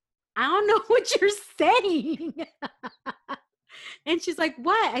don't know what you're saying. And she's like,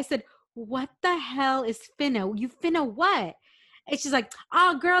 what? I said, what the hell is finna? You finna what? And she's like,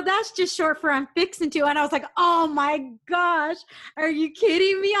 oh, girl, that's just short for I'm fixing to. And I was like, oh my gosh, are you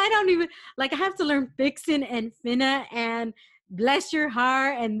kidding me? I don't even, like, I have to learn fixing and finna and bless your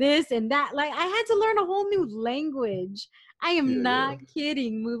heart and this and that. Like, I had to learn a whole new language. I am Yeah, yeah. not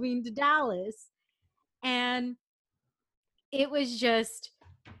kidding, moving to Dallas. And it was just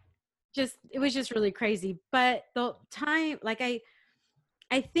it was just really crazy. But the time, like,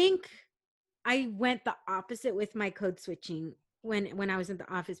 I think I went the opposite with my code switching when I was in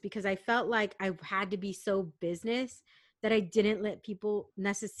the office, because I felt like I had to be so business that I didn't let people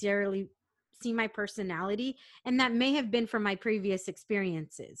necessarily see my personality. And that may have been from my previous Yeah.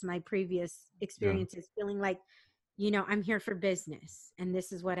 experiences feeling like, I'm here for business and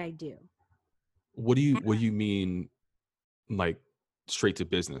this is what I do. What do you mean, like, straight to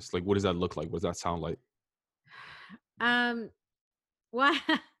business? Like, what does that look like? What does that sound like? Um, why?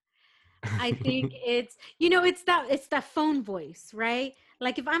 I think it's that phone voice, right?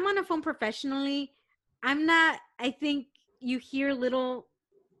 Like if I'm on a phone professionally, I think you hear little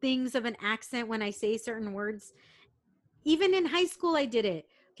things of an accent when I say certain words. Even in high school I did it.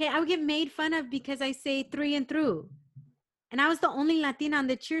 Okay, I would get made fun of because I say three and through. And I was the only Latina on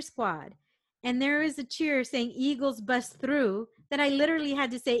the cheer squad. And there is a cheer saying Eagles bust through that I literally had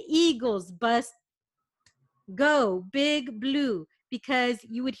to say Eagles bust go big blue, because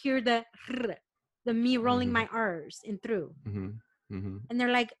you would hear the me rolling Mhm. my r's in through. Mhm. Mhm. And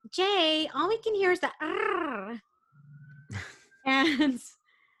they're like, Jay, all we can hear is the r. And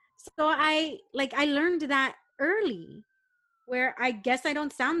so I learned that early, where I guess I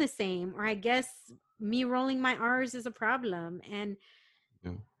don't sound the same, or I guess me rolling my r's is a problem. And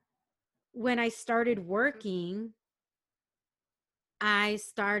Yeah. when I started working, I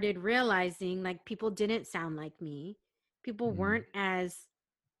started realizing like people didn't sound like me. People Mhm. weren't as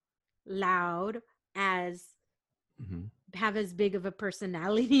loud, as Mhm. have as big of a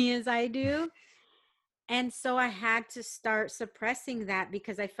personality as I do. And so I had to start suppressing that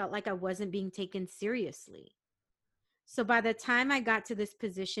because I felt like I wasn't being taken seriously. So by the time I got to this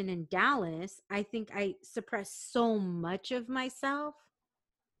position in Dallas, I think I suppressed so much of myself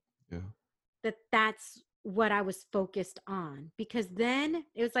Yeah. that that's what I was focused on, because then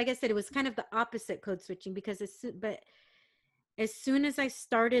it was like I said, it was kind of the opposite code switching, because as soon as I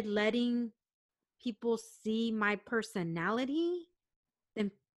started letting people see my personality,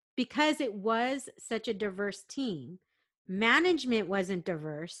 then, because it was such a diverse team, management wasn't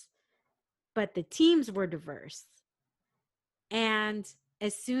diverse, but the teams were diverse. And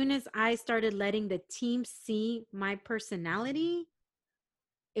as soon as I started letting the team see my personality,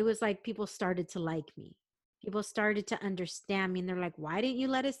 it was like people started to like me. People started to understand me, and they're like, why didn't you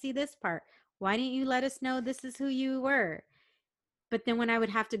let us see this part? Why didn't you let us know this is who you were? But then when I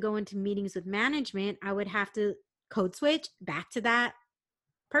would have to go into meetings with management, I would have to code switch back to that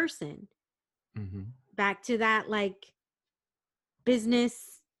person, back to that like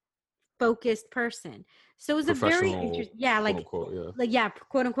business focused person. So it was a very Professional, interesting, yeah, quote unquote. Yeah. like, yeah,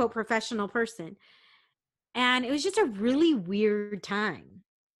 quote unquote professional person. And it was just a really weird time.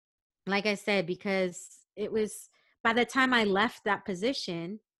 Like I said, because it was, by the time I left that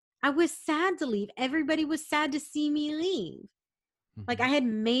position, I was sad to leave. Everybody was sad to see me leave. Like, I had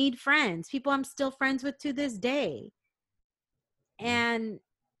made friends, people I'm still friends with to this day. Yeah. And,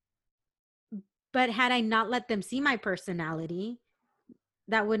 but had I not let them see my personality,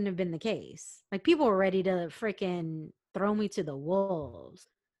 that wouldn't have been the case. Like, people were ready to freaking throw me to the wolves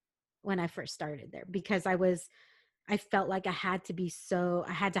when I first started there, because I felt like I had to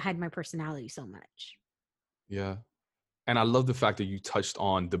hide my personality so much. Yeah. And I love the fact that you touched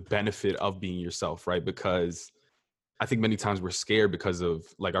on the benefit of being yourself, right? Because I think many times we're scared because of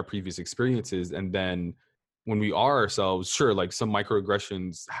like our previous experiences. And then when we are ourselves, sure, like some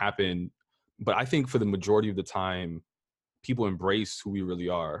microaggressions happen. But I think for the majority of the time, people embrace who we really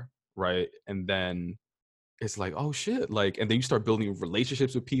are, right? And then it's like, oh shit. Like, and then you start building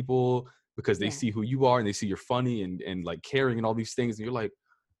relationships with people because they Yeah. see who you are and they see you're funny and like caring and all these things. And you're like,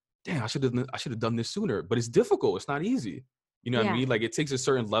 damn, I should have done this sooner. But it's difficult. It's not easy. You know what I Yeah. mean? Like it takes a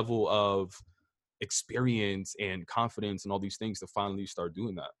certain level of experience and confidence and all these things to finally start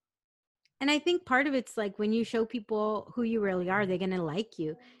doing that. And I think part of it's like, when you show people who you really are, they're going to like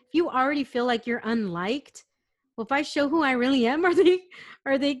you. If you already feel like you're unliked, well, if I show who I really am, are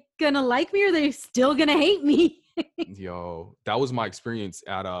they going to like me, or are they still going to hate me? Yo, that was my experience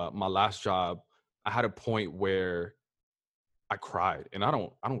at my last job. I had a point where I cried, and I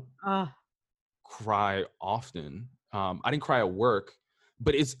don't Oh, cry often. I didn't cry at work,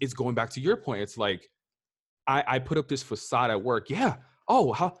 but it's going back to your point. It's like I put up this facade at work. Yeah.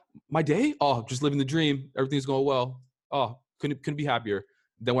 Oh, how my day? Oh, just living the dream. Everything's going well. Oh, couldn't be happier.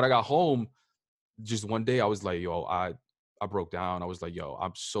 Then when I got home, just one day I was like, yo, I broke down. I was like, yo,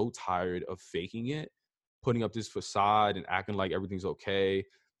 I'm so tired of faking it, putting up this facade and acting like everything's okay.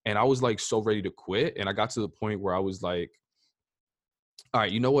 And I was like so ready to quit. And I got to the point where I was like, all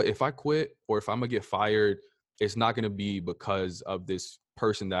right, you know what? If I quit or if I'm gonna get fired, it's not gonna be because of this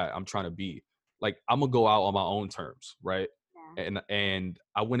person that I'm trying to be. Like I'm gonna go out on my own terms, right? yeah. And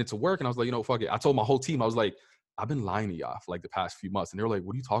I went into work and I was like, you know, fuck it. I told my whole team, I was like, I've been lying to y'all for like the past few months. And they were like,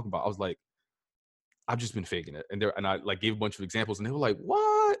 what are you talking about? I was like, I've just been faking it. And I like gave a bunch of examples and they were like,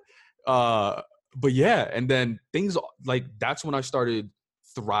 what? Uh, but yeah, and then things like that's when I started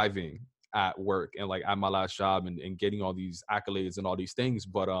thriving at work and like at my last job and getting all these accolades and all these things.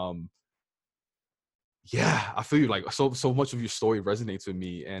 But yeah, I feel you, like so much of your story resonates with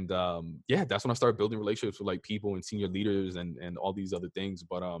me. And yeah, that's when I started building relationships with like people and senior leaders and all these other things.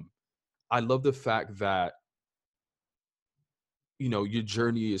 But I love the fact that you know your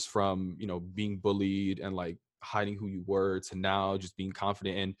journey is from you know being bullied and like hiding who you were to now just being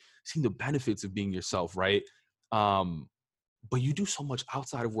confident and seeing the benefits of being yourself, right? um but you do so much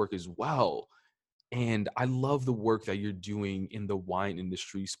outside of work as well, and I love the work that you're doing in the wine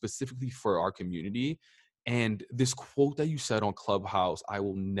industry specifically for our community. And this quote that you said on Clubhouse, I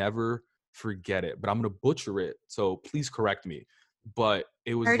will never forget it, but I'm going to butcher it, so please correct me. But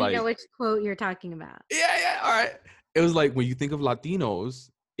it I was already know like, which quote you're talking about. yeah, all right. It was like when you think of Latinos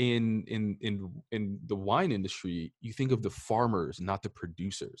in the wine industry, you think of the farmers, not the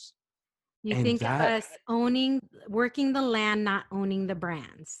producers. You And think of that, us working the land, not owning the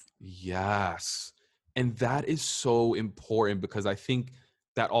brands. yes. And that is so important because I think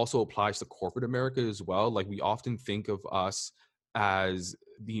that also applies to corporate America as well. Like we often think of us as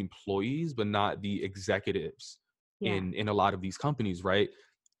the employees, but not the executives Yeah. in a lot of these companies, right?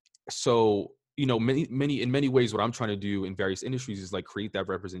 So you know many in many ways what I'm trying to do in various industries is like create that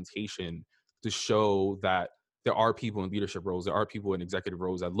representation to show that there are people in leadership roles, there are people in executive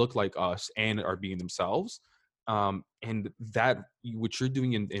roles that look like us and are being themselves. And that what you're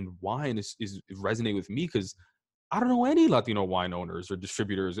doing in wine is resonate with me because I don't know any Latino wine owners or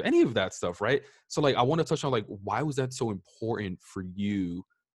distributors, any of that stuff, right? So like, I want to touch on like, why was that so important for you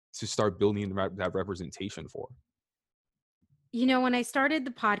to start building that representation for? When I started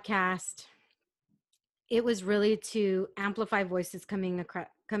the podcast, it was really to amplify voices coming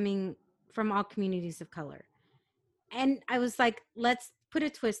from all communities of color. And I was like, let's put a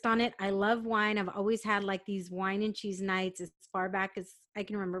twist on it. I love wine. I've always had like these wine and cheese nights as far back as I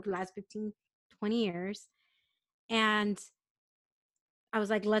can remember, for the last 15, 20 years. And I was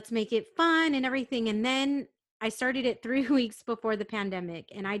like, let's make it fun and everything. And then I started it 3 weeks before the pandemic.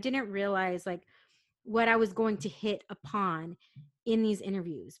 And I didn't realize like what I was going to hit upon in these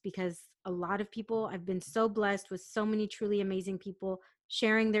interviews, because a lot of people, I've been so blessed with so many truly amazing people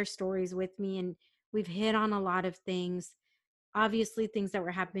sharing their stories with me. And we've hit on a lot of things, obviously things that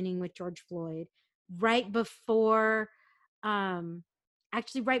were happening with George Floyd right before,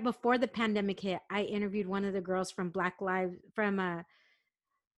 actually right before the pandemic hit. I interviewed one of the girls from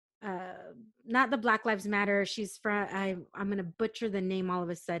uh not the Black Lives Matter. She's from, I'm gonna butcher the name all of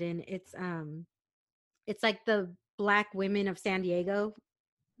a sudden. It's like the Black Women of San Diego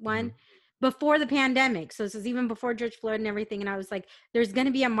one, Mhm. before the pandemic. So this is even before George Floyd and everything. And I was like, there's going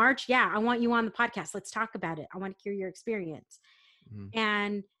to be a march. Yeah, I want you on the podcast. Let's talk about it. I want to hear your experience. Mhm.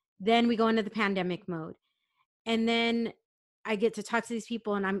 And then we go into the pandemic mode. And then I get to talk to these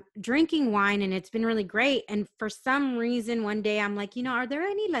people, and I'm drinking wine, and it's been really great. And for some reason, one day I'm like, are there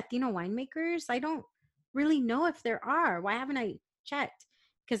any Latino winemakers? I don't really know if there are. Why haven't I checked?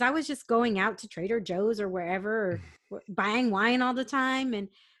 Because I was just going out to Trader Joe's or wherever, or buying wine all the time. And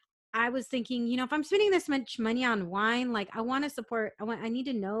I was thinking, if I'm spending this much money on wine, like I want to support, I need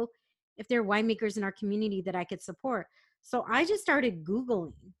to know if there are winemakers in our community that I could support. So I just started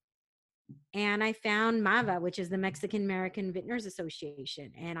Googling, and I found MAVA, which is the Mexican American Vintners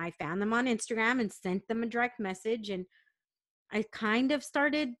Association. And I found them on Instagram and sent them a direct message. And I kind of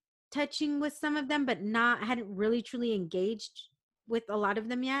started touching with some of them, but I hadn't really truly engaged with a lot of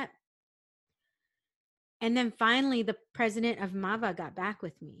them yet. And then finally, the president of MAVA got back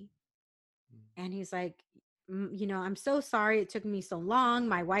with me. And he's like, I'm so sorry it took me so long.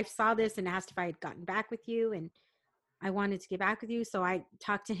 My wife saw this and asked if I had gotten back with you, and I wanted to get back with you. So I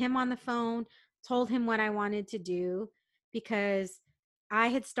talked to him on the phone, told him what I wanted to do, because I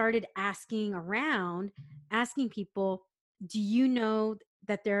had started asking around, asking people, do you know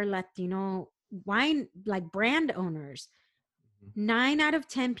that there are Latino wine, like brand owners? 9 out of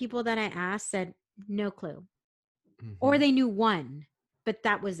 10 people that I asked said no clue, or Mhm. they knew one, but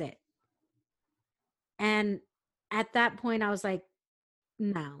that was it. And at that point, I was like,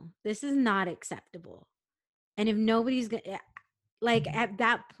 no, this is not acceptable. And if nobody's gonna, like, at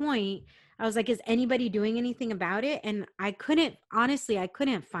that point, I was like, is anybody doing anything about it? And honestly, I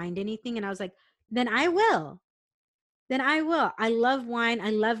couldn't find anything. And I was like, then I will. Then I will. I love wine.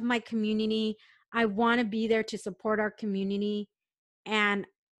 I love my community. I want to be there to support our community. And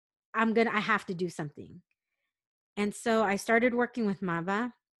I have to do something. And so I started working with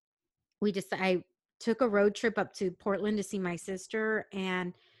Mava. I took a road trip up to Portland to see my sister.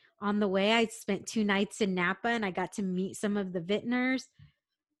 And on the way, I spent 2 nights in Napa, and I got to meet some of the vintners.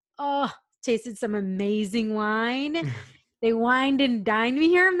 Oh, tasted some amazing wine. They wined and dined me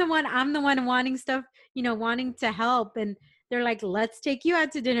here. I'm the one wanting stuff, wanting to help. And they're like, let's take you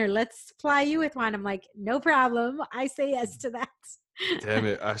out to dinner. Let's fly you with wine. I'm like, no problem. I say yes to that. Damn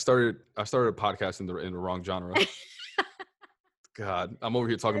it! I started a podcast in the wrong genre. God, I'm over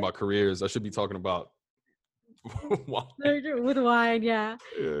here talking about careers. I should be talking about wine. With wine, yeah.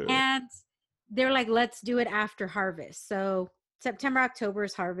 Yeah. And they're like, let's do it after harvest. So September, October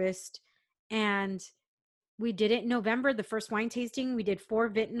is harvest. And we did it in November, the first wine tasting. We did 4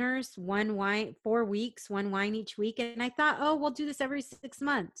 vintners, 1 wine, 4 weeks, 1 wine each week. And I thought, oh, we'll do this every 6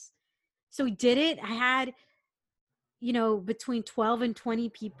 months. So we did it. I had, between 12 and 20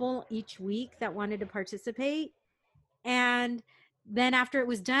 people each week that wanted to participate. And then after it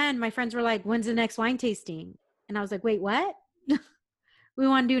was done, my friends were like, when's the next wine tasting? And I was like, wait, what? We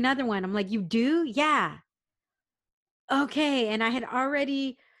want to do another one. I'm like, you do? Yeah. Okay. And I had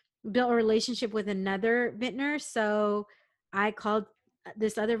already built a relationship with another vintner. So I called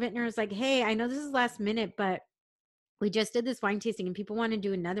this other vintner. I was like, hey, I know this is last minute, but we just did this wine tasting and people want to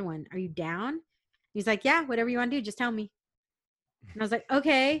do another one. Are you down? He's like, yeah, whatever you want to do, just tell me. And I was like,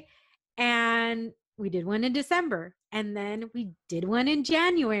 okay. And we did one in December, and then we did one in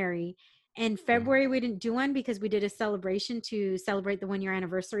January. In February, we didn't do one because we did a celebration to celebrate the 1 year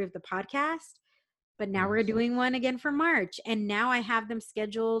anniversary of the podcast. But now we're Nice. doing one again for March. And now I have them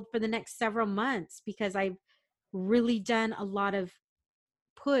scheduled for the next several months because I've really done a lot of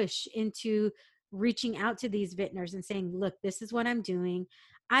push into reaching out to these vintners and saying, look, this is what I'm doing.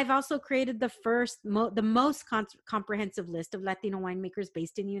 I've also created the most comprehensive list of Latino winemakers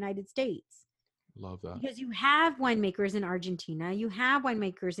based in the United States. Love that. Because you have winemakers in Argentina, you have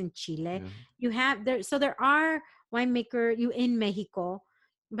winemakers in Chile, you have there. So there are you in Mexico,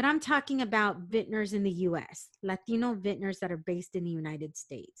 but I'm talking about vintners in the U.S., Latino vintners that are based in the United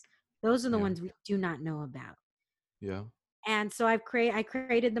States. Those are the ones we do not know about. Yeah. And so I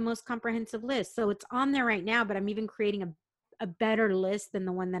created the most comprehensive list. So it's on there right now, but I'm even creating a better list than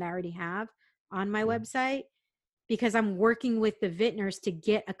the one that I already have on my website, because I'm working with the vintners to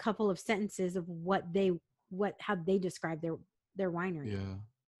get a couple of sentences of how they describe their winery.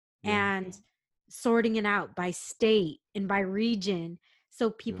 And sorting it out by state and by region so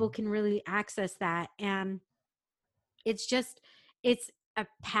people can really access that. And it's a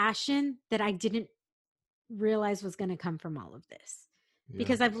passion that I didn't realize was going to come from all of this,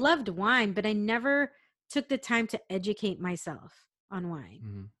 because I've loved wine, but I never took the time to educate myself on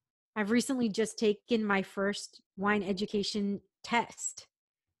wine. I've recently just taken my first wine education test.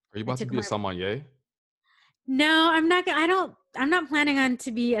 Are you about to be a sommelier? No, I'm not. I'm not planning on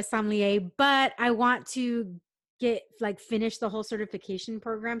to be a sommelier, but I want to finish the whole certification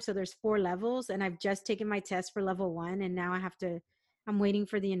program. So there's 4 levels, and I've just taken my test for level 1, and now I'm waiting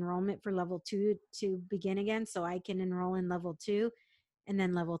for the enrollment for level 2 to begin again, so I can enroll in level 2 and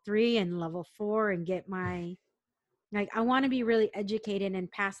then level 3 and level 4 and get my, I want to be really educated and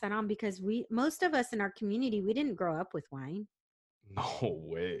pass that on, because most of us in our community, we didn't grow up with wine. No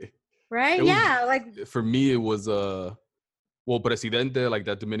way. Right? For me, it was Presidente, like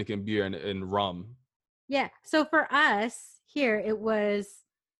that Dominican beer and rum. Yeah. So for us here, it was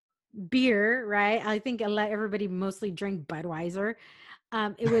beer, right? I think everybody mostly drank Budweiser.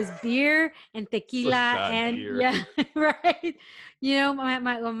 It was beer and tequila and beer. Right. You know,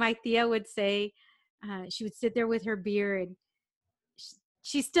 my tia would say, she would sit there with her beer, and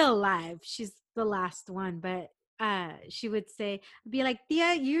she's still alive. She's the last one, but she would say, I'd be like,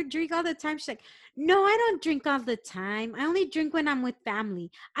 Tia, you drink all the time? She's like, no, I don't drink all the time. I only drink when I'm with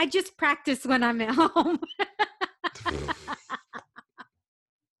family. I just practice when I'm at home.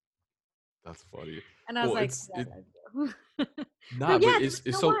 That's funny. And I was like,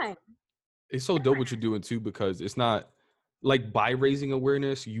 it's so dope what you're doing too, because it's not like, by raising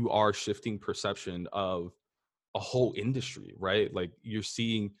awareness, you are shifting perception of a whole industry, right? Like, you're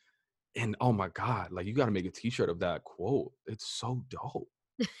seeing, and oh my God, like, you got to make a t-shirt of that quote. It's so dope.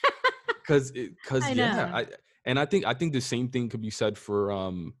 Cause I think the same thing could be said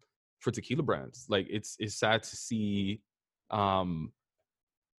for tequila brands. Like, it's sad to see,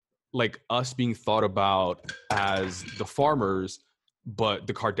 like, us being thought about as the farmers, but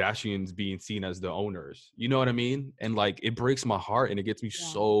the Kardashians being seen as the owners. You know what I mean? And like, it breaks my heart, and it gets me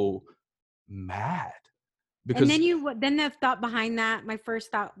so mad. Because then the thought behind that, my first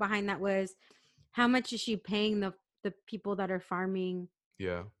thought behind that was, how much is she paying the people that are farming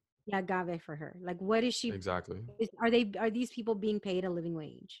agave for her? Like, what is she exactly? Are these people being paid a living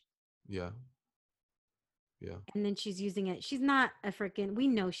wage? Yeah. And then she's using it. She's not we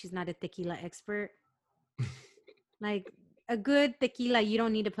know she's not a tequila expert. Like, a good tequila, you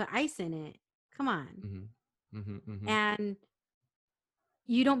don't need to put ice in it. Come on. And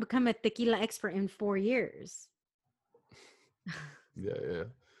you don't become a tequila expert in 4 years. Yeah.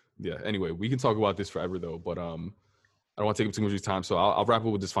 Anyway, we can talk about this forever though, but I don't want to take up too much of your time. So I'll wrap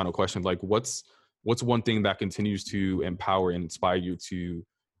up with this final question. Like, what's one thing that continues to empower and inspire you to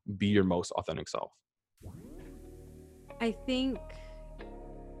be your most authentic self? I think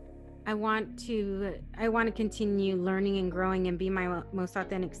I want to continue learning and growing and be my most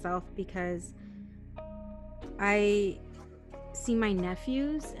authentic self, because I see my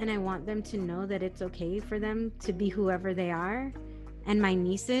nephews and I want them to know that it's okay for them to be whoever they are. And my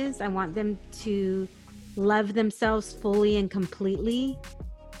nieces, I want them to love themselves fully and completely,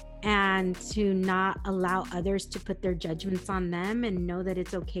 and to not allow others to put their judgments on them, and know that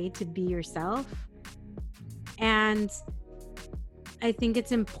it's okay to be yourself. And I think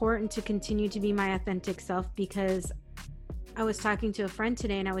it's important to continue to be my authentic self, because I was talking to a friend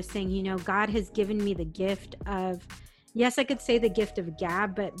today and I was saying, you know, God has given me the gift of, yes, I could say the gift of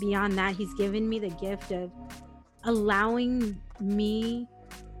gab, but beyond that, he's given me the gift of allowing me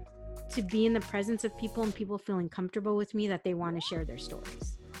to be in the presence of people, and people feeling comfortable with me, that they want to share their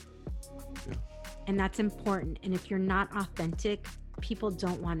stories. And that's important. And if you're not authentic, people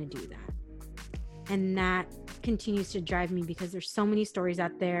don't want to do that. And that continues to drive me, because there's so many stories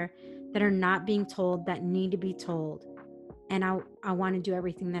out there that are not being told, that need to be told. And I want to do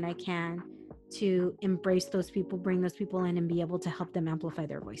everything that I can to embrace those people, bring those people in, and be able to help them amplify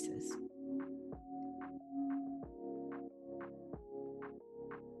their voices.